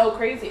 it's so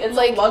crazy. It's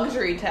like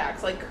luxury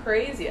tax, like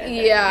crazy, I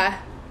think. Yeah.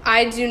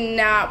 I do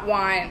not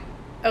want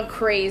a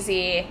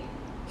crazy,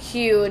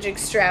 huge,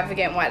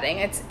 extravagant wedding.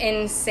 It's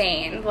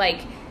insane. Like,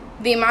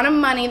 the amount of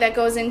money that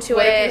goes into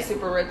What it. if you're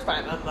super rich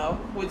by then, though?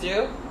 Would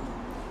you?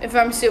 If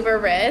I'm super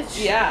rich?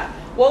 Yeah.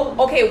 Well,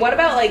 okay, what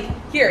about, like,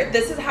 here,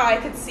 this is how I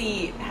could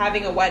see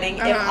having a wedding.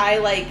 If I,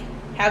 like,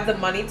 have the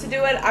money to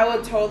do it, I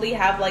would totally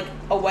have, like,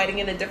 a wedding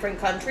in a different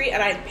country,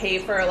 and I'd pay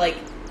for, like,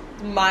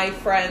 my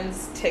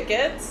friends'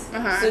 tickets.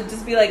 So it'd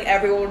just be, like,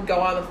 everyone would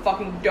go on a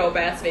fucking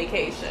dope-ass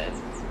vacation.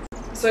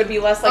 So it'd be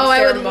less, like,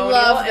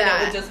 ceremonial, and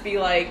it would just be,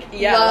 like,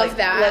 love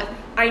that. Like,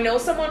 I know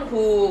someone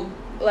who,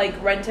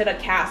 like, rented a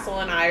castle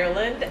in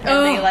Ireland, and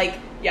they, like,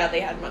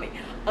 they had money.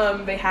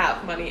 They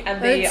have money,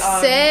 and they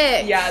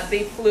sick. Yeah,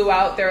 they flew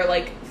out their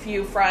like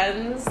few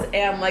friends,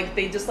 and like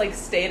they just like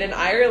stayed in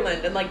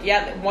Ireland, and like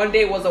one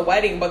day was a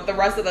wedding, but the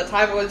rest of the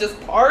time it was just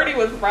party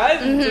with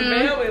friends and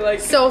family.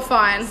 Like, so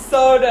fun,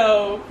 so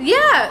dope.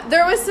 Yeah,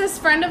 there was this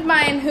friend of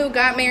mine who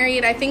got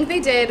married. I think they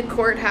did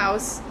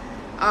courthouse,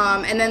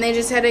 and then they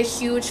just had a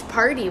huge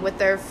party with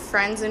their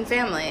friends and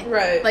family,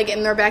 right? Like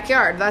in their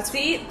backyard.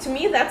 To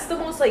me, that's the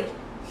most like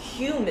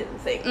human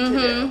thing to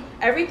do.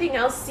 Everything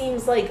else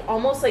seems like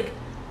almost like.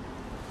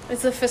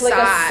 It's a facade.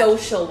 Like a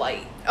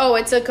socialite. Oh,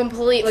 it's a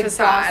complete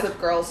facade.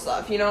 Gossip Girl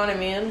stuff, you know what I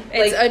mean?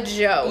 It's like, a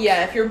joke.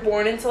 Yeah, if you're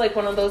born into, like,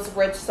 one of those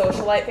rich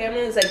socialite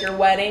families, like, your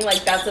wedding,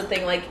 like, that's the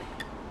thing, like,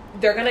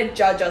 they're gonna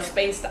judge us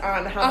based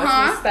on how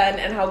much we spend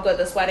and how good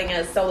this wedding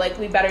is. So like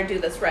we better do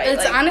this right.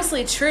 It's like,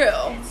 honestly true.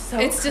 It's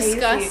crazy.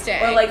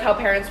 Disgusting. Or like how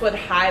parents would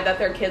hide that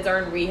their kids are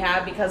in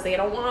rehab because they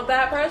don't want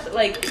that pressure.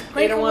 Like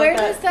they don't want where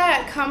that. does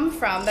that come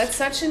from? That's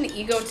such an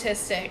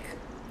egotistic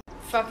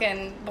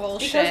fucking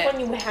bullshit. Because when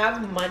you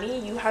have money,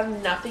 you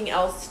have nothing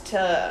else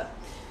to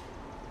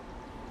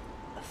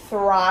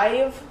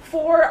thrive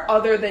for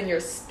other than your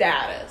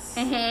status.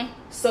 Mm-hmm.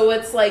 So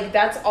it's like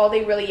that's all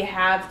they really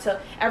have to.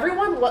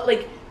 Everyone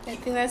like. I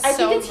think that's I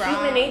so think it's wrong.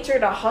 human nature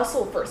to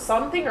hustle for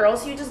something, or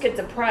else you just get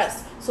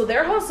depressed. So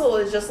their hustle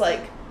is just like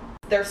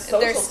their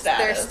social status.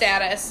 Their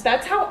status.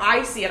 That's how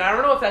I see it. I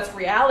don't know if that's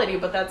reality,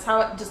 but that's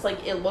how it just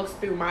like it looks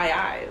through my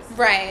eyes.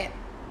 Right.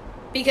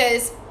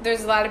 Because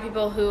there's a lot of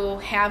people who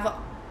have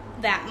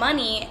that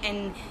money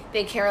and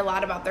they care a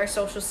lot about their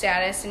social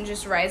status and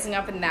just rising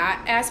up in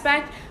that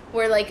aspect,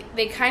 where like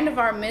they kind of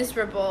are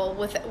miserable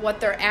with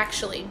what they're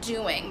actually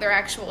doing, their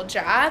actual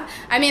job.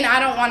 I mean, I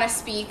don't want to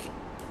speak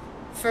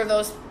for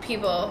those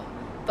people,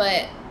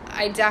 but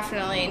I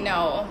definitely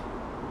know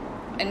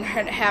and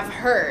have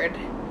heard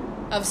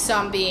of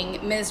some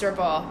being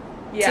miserable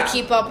to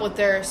keep up with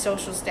their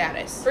social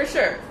status. For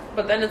sure.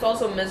 But then it's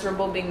also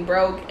miserable being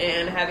broke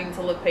and having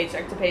to live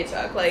paycheck to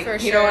paycheck. Like, For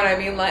you sure. know what I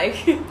mean? Like,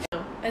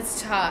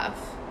 It's tough.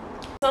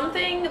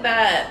 something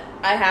that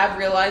I have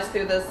realized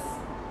through this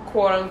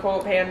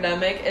quote-unquote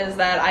pandemic is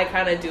that I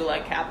kind of do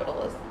like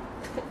capitalism.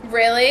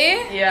 Really?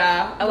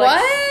 Yeah. I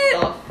What?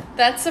 like stuff.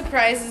 That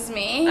surprises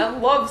me. I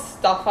love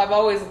stuff. I've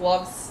always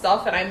loved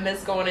stuff, and I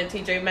miss going to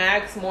TJ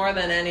Maxx more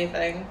than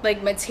anything.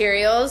 Like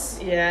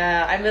materials.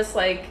 Yeah, I miss,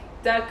 like,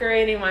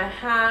 decorating my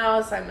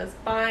house. I miss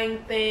buying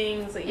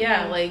things.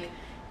 Yeah, like,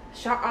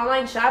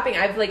 online shopping.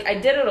 I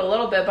did it a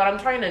little bit, but I'm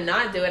trying to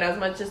not do it as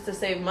much just to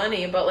save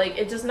money. But, like,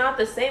 it's just not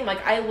the same.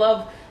 Like, I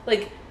love,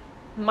 like,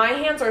 my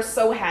hands are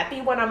so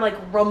happy when I'm, like,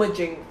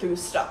 rummaging through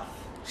stuff.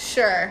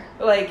 Sure.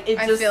 Like, it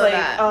I just, feel like,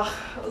 that.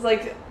 it was,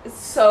 like, it's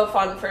so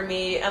fun for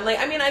me. And, like,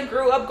 I mean, I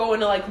grew up going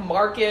to, like,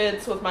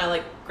 markets with my,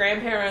 like,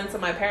 grandparents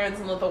and my parents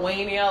in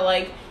Lithuania.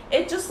 Like,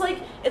 it just, like,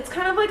 it's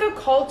kind of, like, a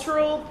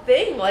cultural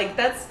thing. Like,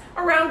 that's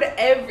around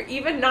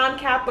even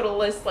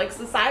non-capitalist, like,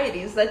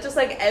 societies. That's just,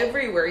 like,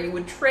 everywhere. You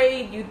would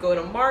trade. You'd go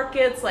to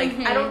markets. Like,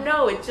 I don't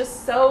know. It's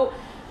just so...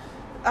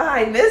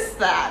 I miss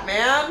that,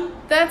 man.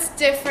 That's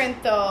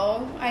different,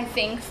 though, I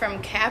think,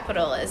 from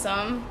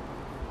capitalism.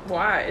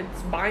 Why?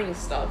 It's buying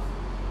stuff.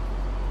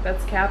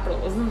 That's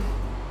capitalism.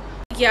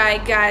 Yeah, I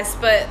guess,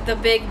 but the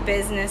big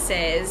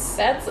businesses.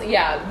 That's,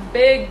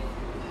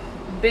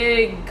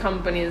 big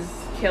companies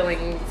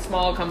killing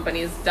small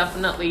companies,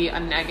 definitely a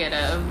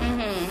negative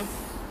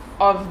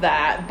of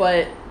that,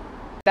 but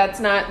that's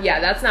not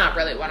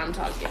really what I'm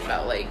talking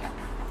about, like,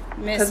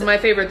 because my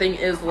favorite thing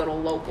is little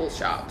local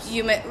shops.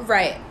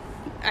 Right.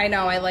 I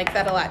know, I like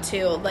that a lot,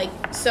 too. Like,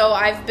 so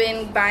I've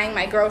been buying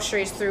my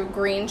groceries through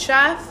Green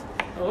Chef.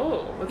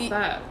 Oh, what's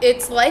that?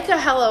 It's like a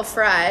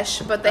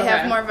HelloFresh, but they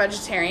have more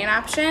vegetarian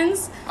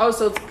options. Oh,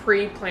 so it's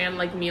pre-planned,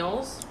 like,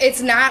 meals?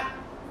 It's not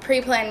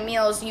pre-planned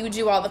meals. You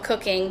do all the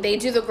cooking. They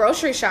do the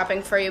grocery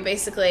shopping for you,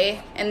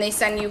 basically, and they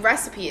send you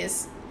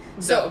recipes.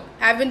 So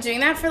I've been doing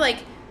that for, like,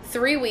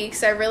 3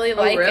 weeks. I really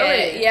like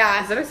it.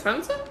 Yeah. Is it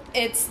expensive?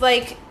 It's,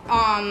 like,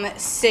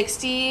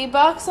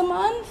 $60 a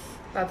month.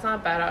 That's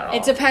not bad at all.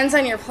 It depends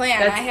on your plan.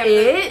 That's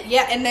it?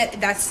 Yeah, and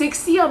that's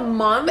 $60 a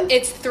month?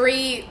 It's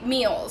 3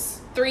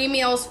 meals. 3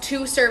 meals,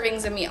 2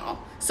 servings a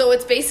meal. So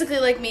it's basically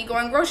like me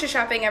going grocery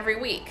shopping every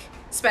week,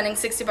 spending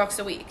 $60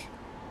 a week.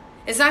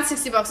 It's not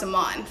 $60 a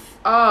month.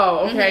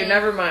 Oh, okay,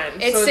 never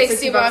mind. It's so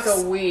it's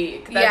 $60 a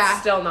week.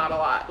 That's still not a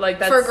lot. Like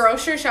that's for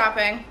grocery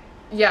shopping.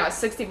 Yeah,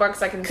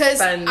 $60 I can Because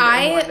spend in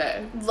one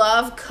day. I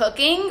love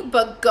cooking,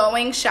 but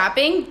going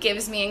shopping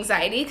gives me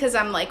anxiety because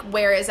I'm like,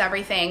 where is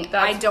everything?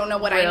 I don't know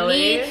what I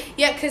need.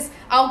 Yeah, because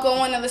I'll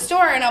go into the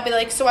store and I'll be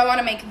like, so I want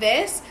to make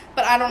this,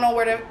 but I don't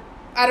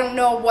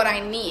know what I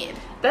need.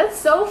 That's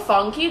so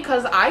funky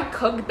because I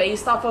cook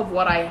based off of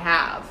what I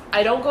have.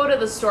 I don't go to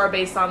the store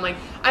based on like,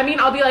 I mean,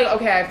 I'll be like,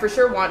 okay, I for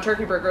sure want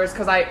turkey burgers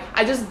because I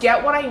just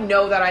get what I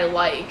know that I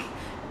like.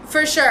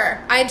 For sure.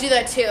 I do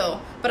that too.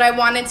 But I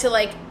wanted to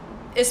like,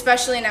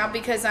 especially now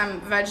because I'm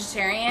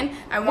vegetarian.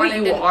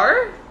 Wait, you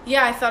are?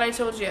 Yeah, I thought I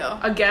told you.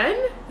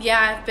 Again? Yeah,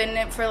 I've been in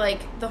it for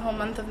like the whole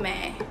month of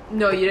May.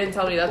 No, you didn't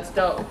tell me. That's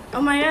dope.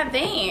 Oh my god,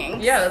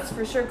 thanks. Yeah, that's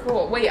for sure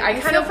cool. Wait, I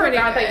kind of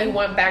forgot that you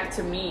went back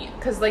to meat.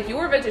 Because, like, you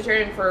were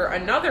vegetarian for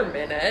another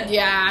minute.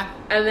 Yeah.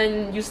 And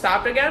then you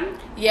stopped again?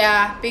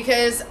 Yeah,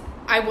 because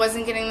I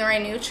wasn't getting the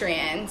right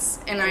nutrients.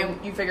 And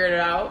you figured it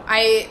out?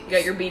 You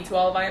got your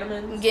B12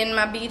 vitamins? I'm getting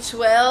my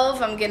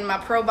B12. I'm getting my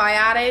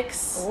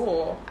probiotics.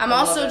 Oh. I'm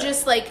also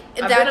just, like,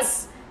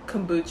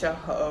 kombucha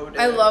ho, dude.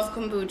 I love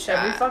kombucha.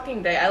 Every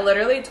fucking day. I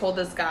literally told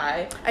this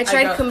guy. I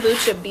tried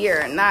kombucha beer,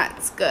 and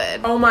that's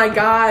good. Oh my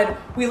god.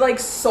 We, like,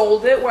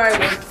 sold it where I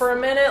worked for a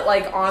minute,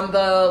 like, on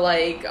the,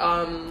 like,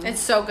 It's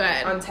so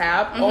good. on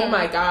tap. Oh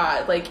my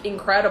god. Like,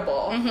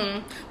 incredible.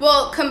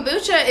 Well,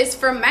 kombucha is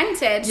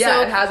fermented, Yeah,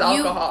 so it has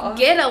alcohol. you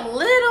get a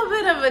little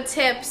bit of a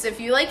tips if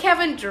you, like,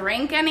 haven't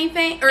drank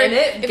anything. Or And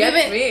it if you gets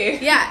haven't- me.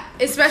 Yeah,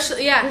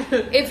 especially,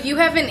 if you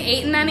haven't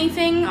eaten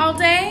anything all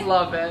day,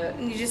 Love it.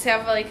 you just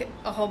have, like,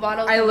 a whole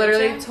bottle of I kombucha.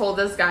 literally told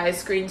this guy a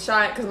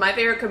screenshot because my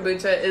favorite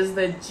kombucha is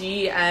the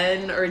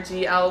GN or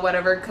GL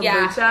whatever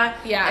kombucha.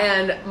 Yeah.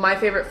 And my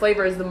favorite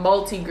flavor is the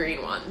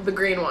multi-green one, the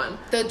green one.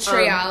 The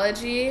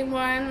Triology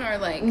one, or,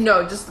 like...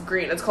 No, just the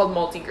green. It's called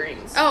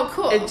multi-greens. Oh,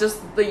 cool. It just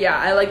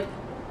I like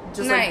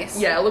just Nice.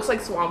 like it looks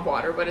like swamp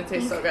water, but it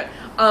tastes so good.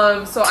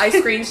 So I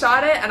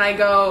screenshot it and I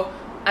go,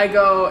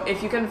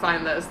 if you can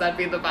find this, that'd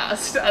be the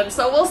best. And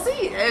so we'll see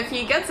if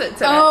he gets it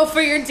today. Oh,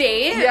 for your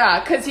date? Yeah,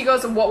 because he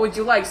goes, what would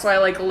you like? So I,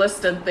 like,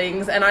 listed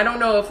things, and I don't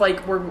know if, like,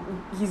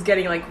 he's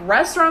getting, like,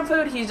 restaurant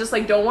food. He's just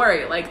like, don't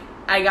worry, like,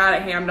 I got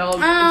it handled.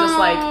 Just,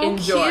 like,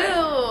 enjoy.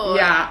 Cute.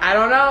 Yeah, I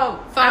don't know.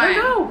 Fine. I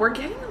don't know. We're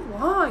getting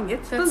along.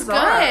 It's That's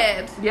bizarre.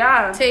 good.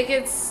 Yeah. Take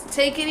it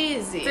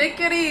easy. Take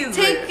it easy.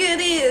 Take it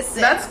easy.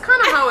 That's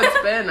kind of how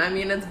it's been. I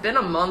mean, it's been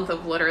a month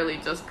of literally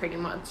just pretty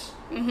much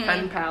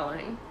pen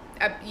paling.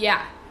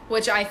 Yeah,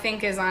 which I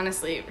think is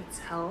honestly, It's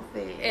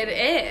healthy. it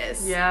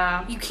is.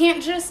 Yeah. You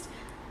can't just...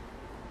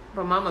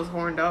 But Mama's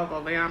horned up,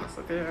 I'll be honest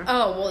with you.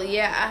 Oh, well,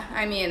 yeah.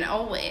 I mean,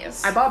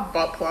 always. I bought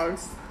butt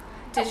plugs.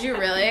 Did you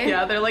really?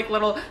 Yeah, they're like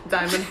little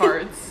diamond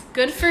hearts.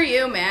 Good for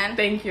you, man.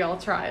 Thank you, I'll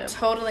try it.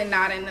 Totally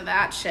not into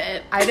that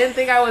shit. I didn't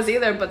think I was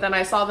either, but then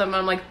I saw them and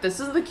I'm like, this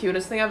is the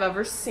cutest thing I've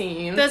ever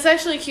seen. That's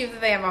actually cute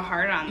that they have a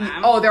heart on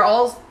them. Oh,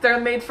 they're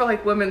made for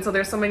like women, so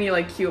there's so many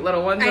like cute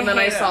little ones. And then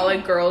I saw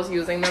like girls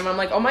using them. I'm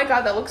like, oh my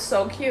god, that looks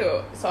so cute.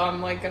 So I'm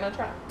like gonna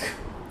try.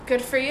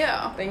 Good for you.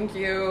 Thank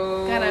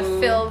you. Gotta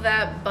fill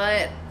that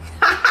butt.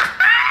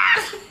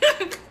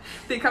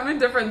 They come in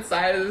different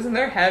sizes and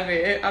they're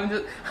heavy.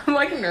 I'm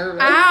like nervous.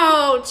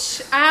 Ouch!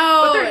 But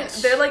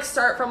Ouch! they're like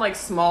start from like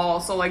small.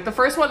 So like the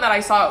first one that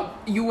I saw,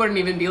 you'd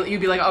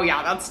be like, oh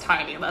yeah, that's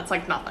tiny. That's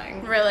like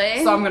nothing.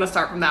 Really? So I'm gonna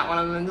start from that one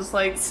and then just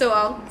like.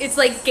 So it's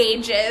like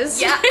gauges.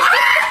 Yeah.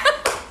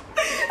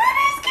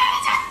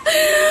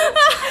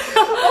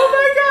 Oh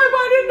my god,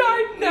 why didn't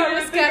I never You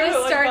just think of gotta it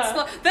like start that?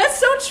 slow. That's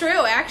so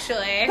true,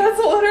 actually. That's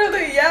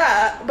literally,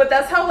 yeah. But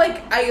that's how,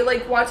 like, I,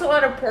 like, watch a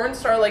lot of porn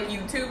star, like,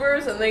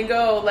 YouTubers, and they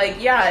go,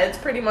 like, yeah, it's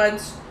pretty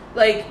much,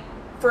 like,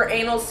 for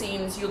anal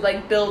scenes, you,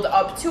 like, build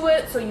up to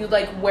it, so you,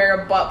 like,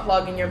 wear a butt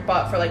plug in your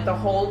butt for, like, the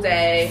whole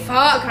day.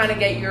 Fuck. To kind of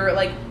get your,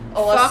 like, Fuck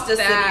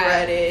elasticity that.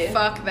 ready.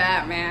 Fuck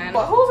that, man.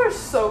 Buttholes are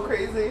so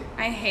crazy.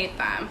 I hate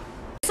them.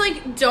 It's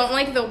like, don't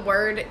like the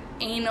word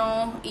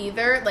anal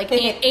either. Like,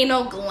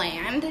 anal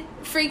gland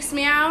freaks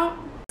me out.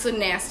 It's a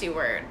nasty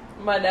word.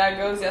 My dad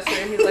goes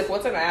yesterday, he's like,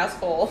 what's an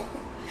asshole?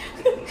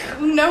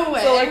 No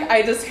way. So, like,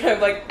 I just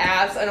have, like,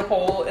 ass and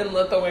hole in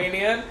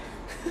Lithuanian.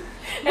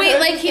 Wait,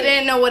 like he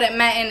didn't know what it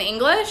meant in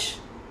English?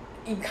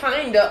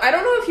 Kind of. I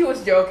don't know if he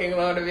was joking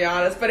though, to be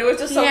honest, but it was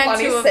just so Yeah,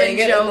 funny to have saying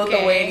been it in joking.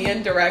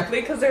 Lithuanian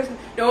directly because there's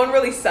no one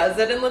really says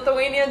it in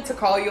Lithuanian to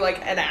call you like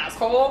an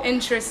asshole.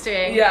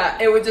 Interesting. Yeah,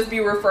 it would just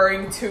be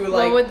referring to like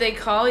What would they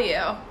call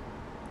you?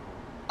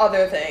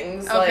 other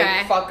things Okay.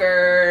 like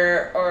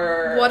fucker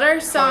or What are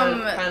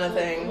some kind of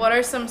thing. What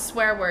are some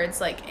swear words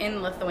like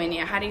in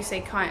Lithuania? How do you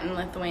say cunt in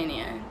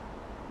Lithuania?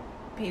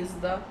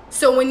 Pizda.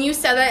 So when you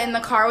said that in the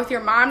car with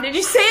your mom, did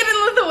you say it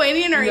in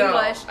Lithuanian or No,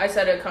 English? I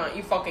said it cunt.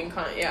 You fucking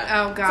cunt.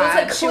 Yeah. Oh god, So it's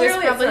like she was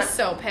clearly probably it's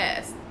so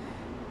pissed.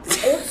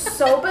 It's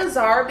so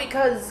bizarre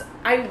because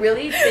I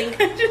really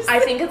think I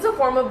think it's a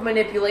form of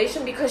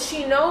manipulation because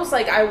she knows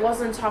like I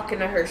wasn't talking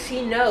to her.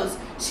 She knows.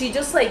 She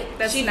just like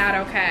That's she not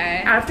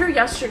okay. After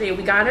yesterday,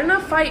 we got in a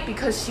fight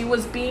because she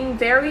was being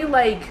very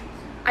like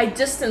I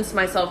distanced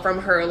myself from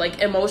her like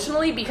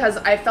emotionally because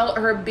I felt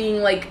her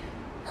being like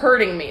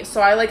hurting me.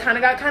 So I like kind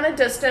of got kind of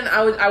distant.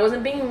 I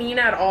wasn't being mean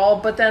at all,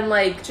 but then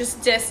like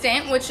Just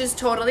distant, which is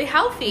totally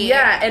healthy.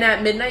 yeah, and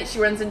at midnight she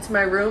runs into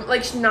my room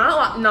like she's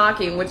not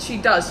knocking, which she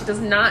does. She does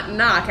not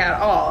knock at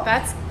all.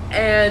 That's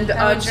And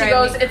That would she drive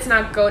goes, me- it's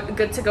not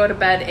good to go to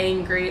bed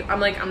angry. I'm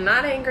like, I'm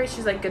not angry.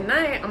 She's like, good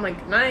night. I'm like,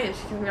 good night. And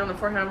she kisses me on the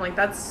forehead. I'm like,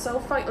 that's so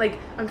funny. Like,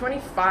 I'm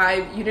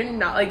 25. You did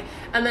not, like,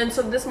 and then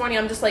so this morning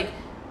I'm just like,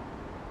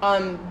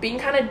 being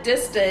kind of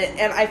distant.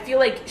 And I feel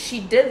like she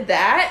did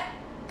that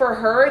for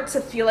her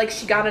to feel like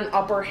she got an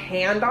upper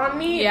hand on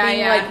me. Yeah, being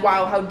yeah. like,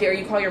 wow, how dare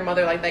you call your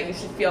mother like that? You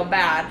should feel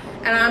bad.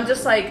 And I'm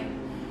just like,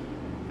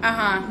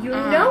 you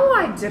know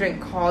I didn't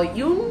call.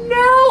 You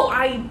know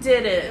I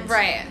didn't.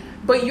 Right.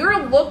 But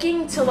you're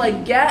looking to,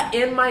 like, get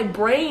in my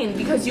brain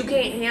because you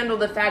can't handle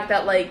the fact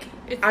that, like,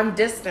 I'm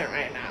distant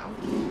right now.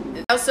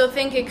 I also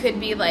think it could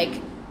be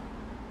like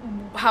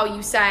how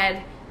you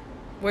said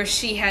where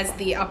she has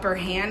the upper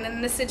hand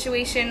in the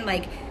situation,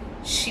 like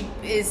she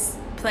is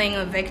playing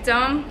a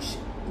victim.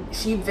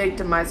 She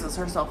victimizes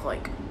herself,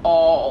 like,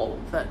 all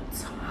the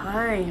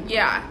time.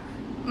 Yeah.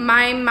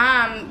 my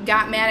mom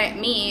got mad at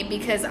me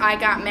because I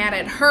got mad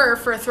at her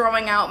for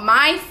throwing out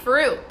my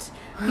fruit.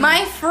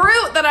 My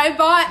fruit that I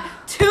bought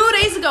 2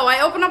 days ago.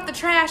 I open up the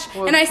trash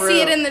and I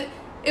see it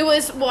it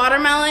was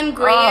watermelon,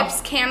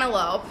 grapes,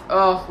 cantaloupe.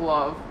 Oh,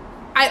 love.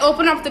 I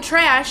open up the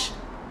trash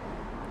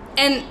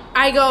and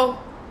I go,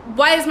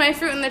 why is my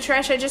fruit in the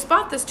trash? I just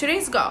bought this 2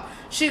 days ago.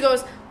 She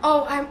goes,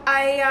 oh,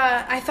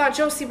 I thought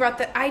Josie brought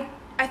that.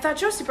 I thought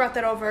Josie brought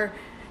that over,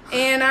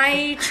 and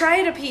I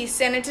tried a piece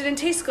and it didn't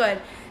taste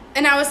good.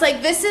 And I was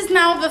like, this is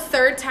now the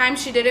third time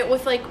she did it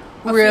with like.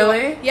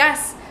 Really?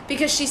 Yes,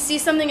 because she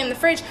sees something in the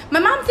fridge. My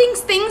mom thinks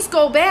things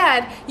go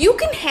bad. You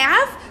can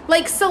have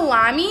like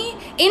salami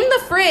in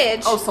the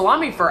fridge. Oh,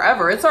 salami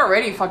forever. It's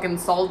already fucking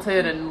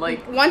salted and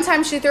like. One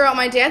time she threw out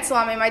my dad's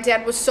salami. My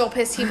dad was so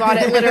pissed he bought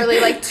it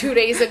literally like 2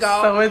 days ago.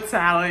 So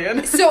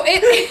Italian. So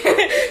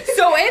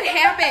it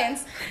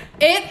happens.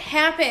 It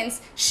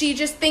happens. She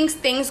just thinks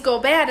things go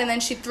bad and then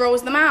she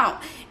throws them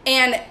out.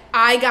 And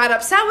I got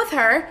upset with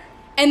her,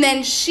 and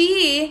then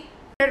she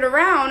turned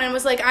around and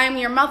was like, I'm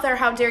your mother.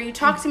 How dare you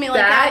talk to me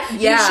like that?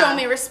 Yeah. You show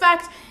me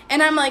respect.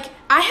 And I'm like,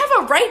 I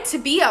have a right to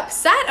be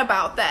upset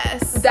about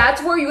this.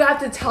 That's where you have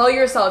to tell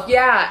yourself,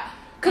 yeah.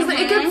 Because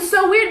it gets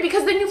so weird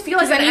because then you feel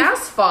like an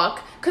ass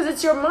fuck because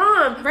it's your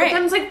mom. Right. But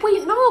then it's like,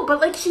 wait, no, but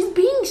like she's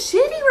being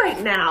shitty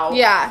right now.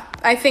 Yeah.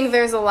 I think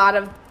there's a lot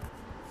of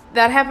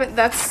that happen.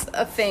 That's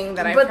a thing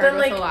that I've heard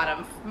with a lot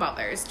of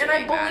mothers. And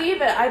I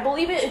believe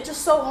it. It's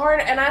just so hard.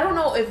 And I don't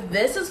know if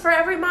this is for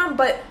every mom,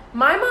 but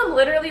my mom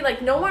literally,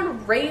 like, no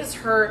one raised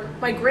her.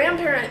 My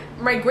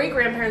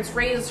great-grandparents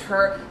raised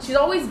her. She's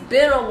always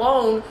been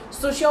alone.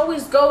 So she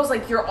always goes,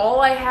 like, you're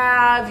all I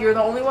have. You're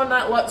the only one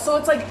that loves. So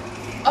it's like,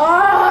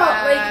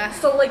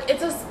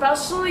 it's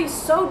especially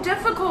so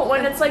difficult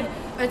when it's like,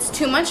 it's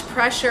too much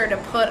pressure to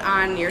put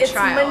on your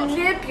child. It's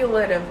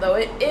manipulative, though.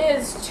 It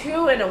is,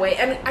 too, in a way.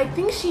 And I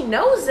think she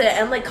knows it.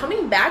 And, like,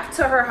 coming back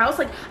to her house,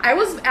 like, I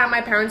was at my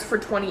parents' for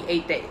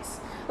 28 days.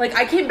 Like,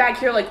 I came back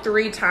here, like,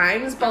 3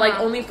 times, but, like,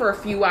 only for a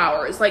few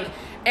hours. Like,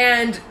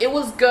 and it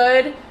was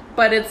good,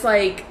 but it's,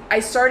 like, I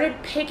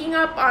started picking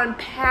up on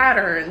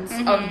patterns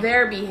of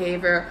their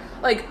behavior.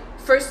 Like,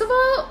 first of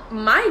all,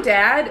 my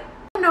dad,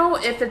 I don't know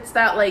if it's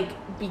that, like,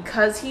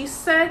 because he's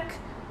sick,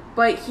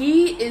 but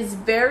he is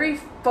very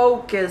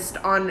focused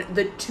on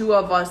the two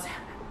of us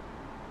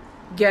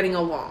getting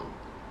along.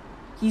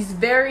 He's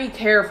very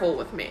careful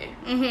with me.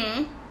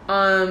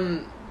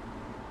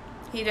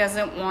 He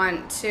doesn't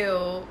want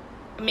to.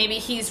 Maybe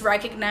he's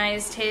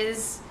recognized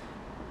his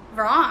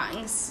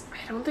wrongs.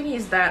 I don't think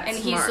he's that and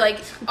smart. He's like,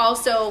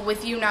 also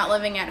with you not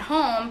living at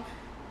home,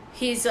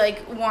 he's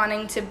like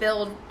wanting to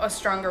build a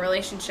stronger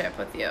relationship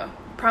with you.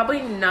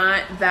 Probably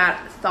not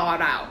that thought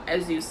out,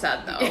 as you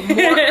said, though.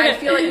 More, I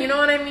feel like, you know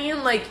what I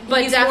mean? Like,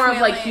 he's more of,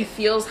 like, he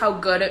feels how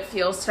good it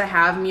feels to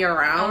have me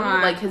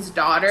around, like, his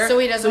daughter. So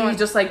he doesn't he's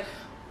just, like,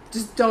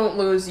 just don't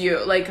lose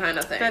you, like, kind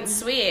of thing. That's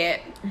sweet.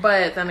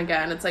 But then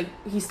again, it's, like,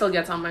 he still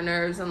gets on my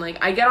nerves, and,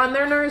 like, I get on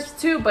their nerves,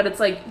 too, but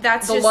it's, like,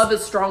 love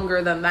is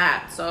stronger than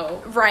that,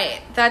 so.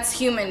 Right. That's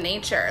human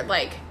nature,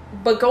 like.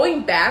 But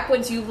going back,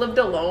 once you've lived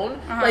alone,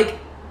 like,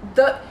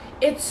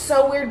 it's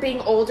so weird being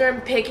older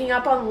and picking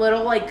up on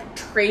little, like,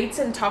 traits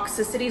and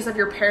toxicities of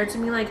your parents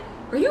and being like,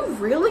 are you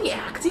really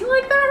acting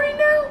like that right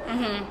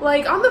now?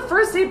 Like, on the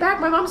first day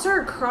back, my mom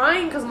started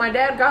crying because my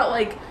dad got,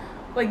 like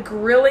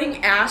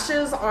grilling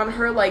ashes on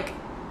her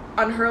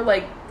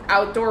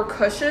outdoor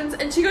cushions.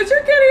 And she goes,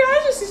 you're getting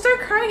ashes. She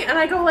started crying. And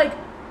I go, like,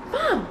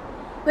 Mom,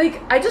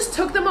 like, I just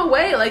took them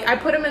away. Like, I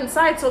put them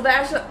inside so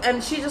that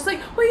and she just like,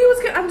 well, he was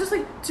good. I'm just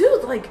like,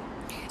 dude, like,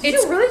 did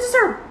you really just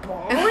start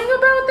bawling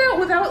about that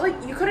without, like,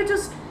 you could have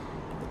just,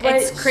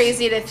 like, it's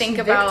crazy to think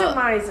about.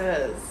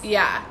 Victimizes.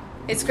 Yeah.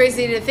 It's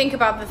crazy to think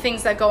about the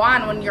things that go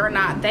on when you're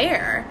not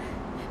there.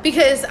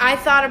 Because I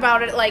thought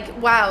about it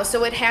like, wow,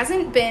 so it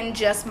hasn't been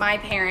just my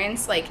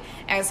parents, like,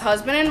 as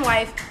husband and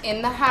wife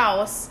in the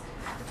house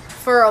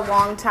for a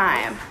long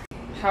time.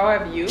 How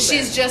have you been?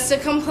 She's just a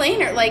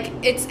complainer. Like,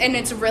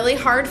 it's really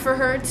hard for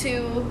her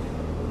to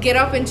get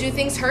up and do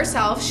things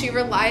herself. She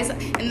relies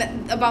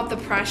about the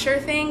pressure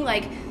thing,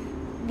 like,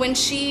 when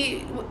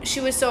she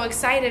was so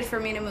excited for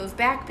me to move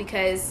back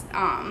because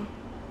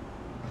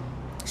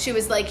she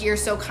was like, you're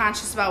so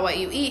conscious about what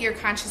you eat, you're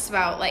conscious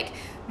about, like,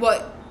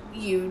 what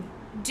you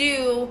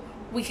do,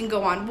 we can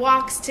go on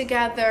walks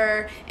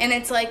together, and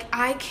it's like,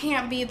 I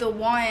can't be the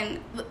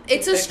one.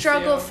 It's a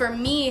struggle for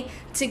me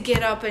to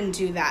get up and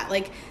do that.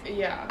 Like,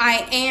 yeah,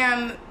 I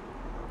am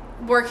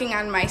working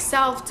on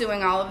myself,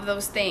 doing all of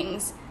those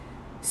things.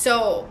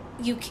 So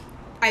it's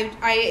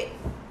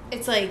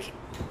like,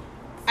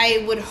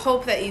 I would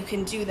hope that you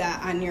can do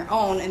that on your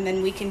own, and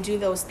then we can do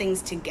those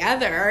things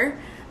together.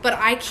 But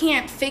I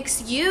can't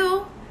fix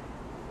you.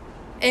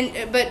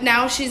 But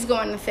now she's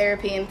going to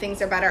therapy and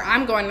things are better.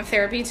 I'm going to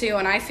therapy too,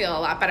 and I feel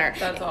a lot better.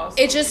 That's awesome.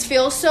 It just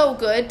feels so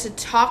good to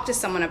talk to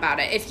someone about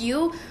it. If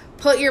you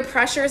put your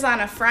pressures on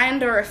a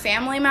friend or a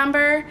family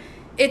member,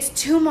 it's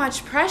too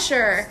much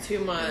pressure. It's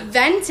too much.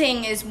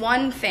 Venting is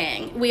one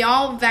thing. We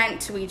all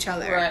vent to each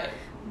other. Right.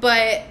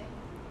 But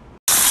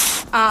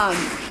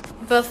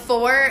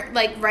before,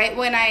 like, right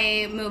when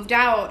I moved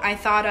out, I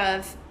thought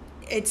of,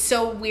 it's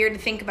so weird to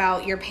think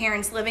about your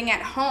parents living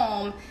at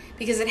home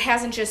because it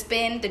hasn't just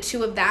been the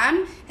two of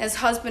them as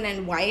husband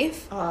and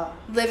wife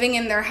living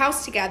in their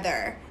house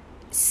together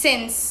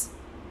since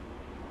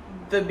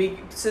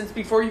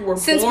before you were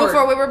since born.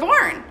 before we were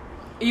born.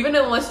 Even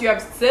unless you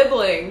have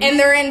siblings. And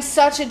they're in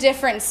such a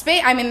different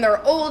space. I mean,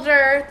 they're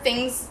older.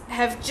 Things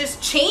have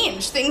just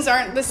changed. Things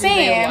aren't the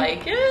same. Do they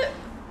like it?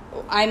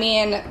 I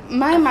mean,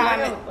 my mom. I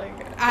don't like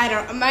it. I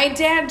don't. My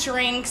dad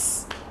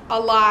drinks a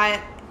lot.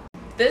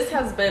 This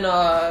has been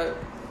a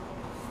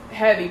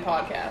heavy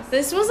podcast.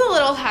 This was a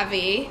little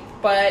heavy.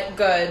 But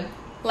good.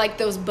 Like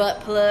those butt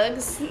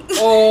plugs.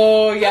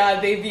 Oh, yeah,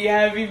 they be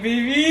heavy,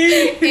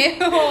 baby. Ew,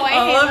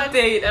 I'll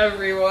update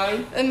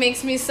everyone. It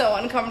makes me so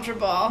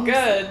uncomfortable.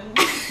 Good.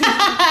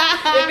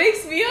 It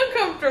makes me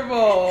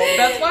uncomfortable.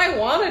 That's why I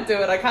want to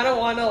do it. I kind of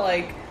want to,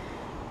 like,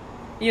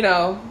 you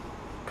know,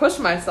 push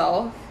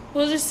myself.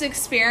 We'll just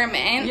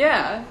experiment.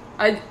 Yeah.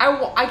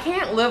 I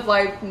can't live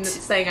life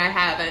saying I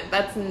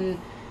haven't.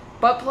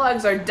 Butt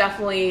plugs are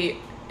definitely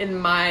in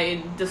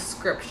my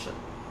description.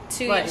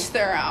 To like, each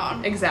their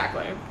own.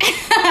 Exactly.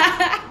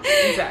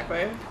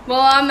 Exactly. Well,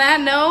 on that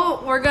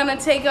note, we're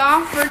gonna take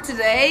off for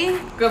today.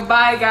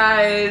 Goodbye,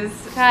 guys.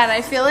 God,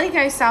 I feel like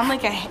I sound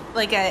like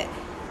a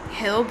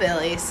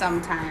hillbilly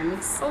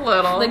sometimes. A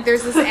little. Like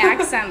there's this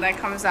accent that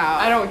comes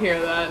out. I don't hear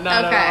that.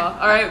 Not Okay. at all.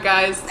 All right,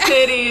 guys.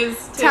 Titties.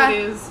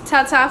 Titties.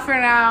 Ta-ta for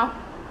now.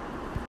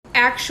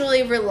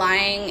 Actually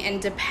relying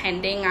and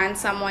depending on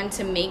someone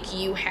to make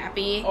you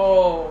happy.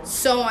 Oh.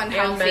 So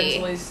unhealthy. And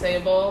mentally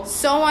stable.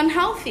 So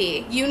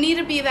unhealthy. You need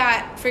to be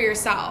that for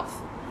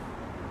yourself.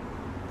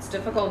 It's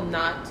difficult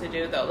not to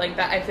do, though. Like,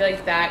 that, I feel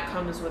like that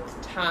comes with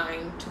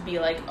time to be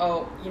like,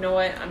 oh, you know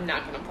what? I'm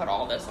not going to put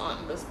all this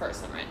on this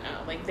person right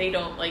now. Like, they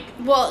don't, like...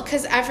 Well,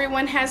 because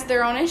everyone has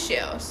their own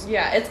issues.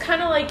 Yeah, it's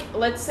kind of like,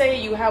 let's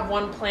say you have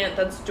one plant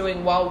that's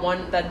doing well,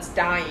 one that's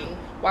dying.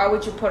 Why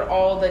would you put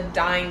all the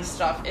dying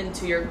stuff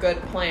into your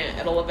good plant?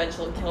 It'll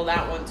eventually kill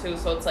that one, too.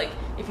 So it's like,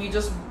 if you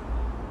just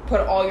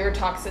put all your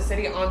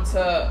toxicity onto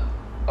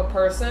a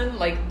person,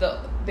 like,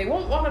 they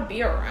won't want to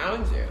be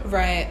around you.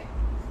 Right.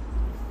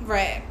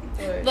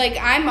 Like,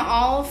 I'm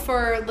all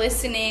for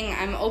listening.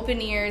 I'm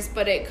open ears,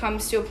 but it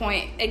comes to a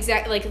point,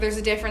 like, there's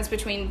a difference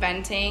between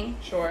venting.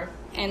 Sure.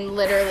 And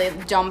literally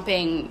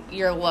dumping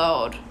your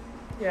load.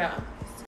 Yeah.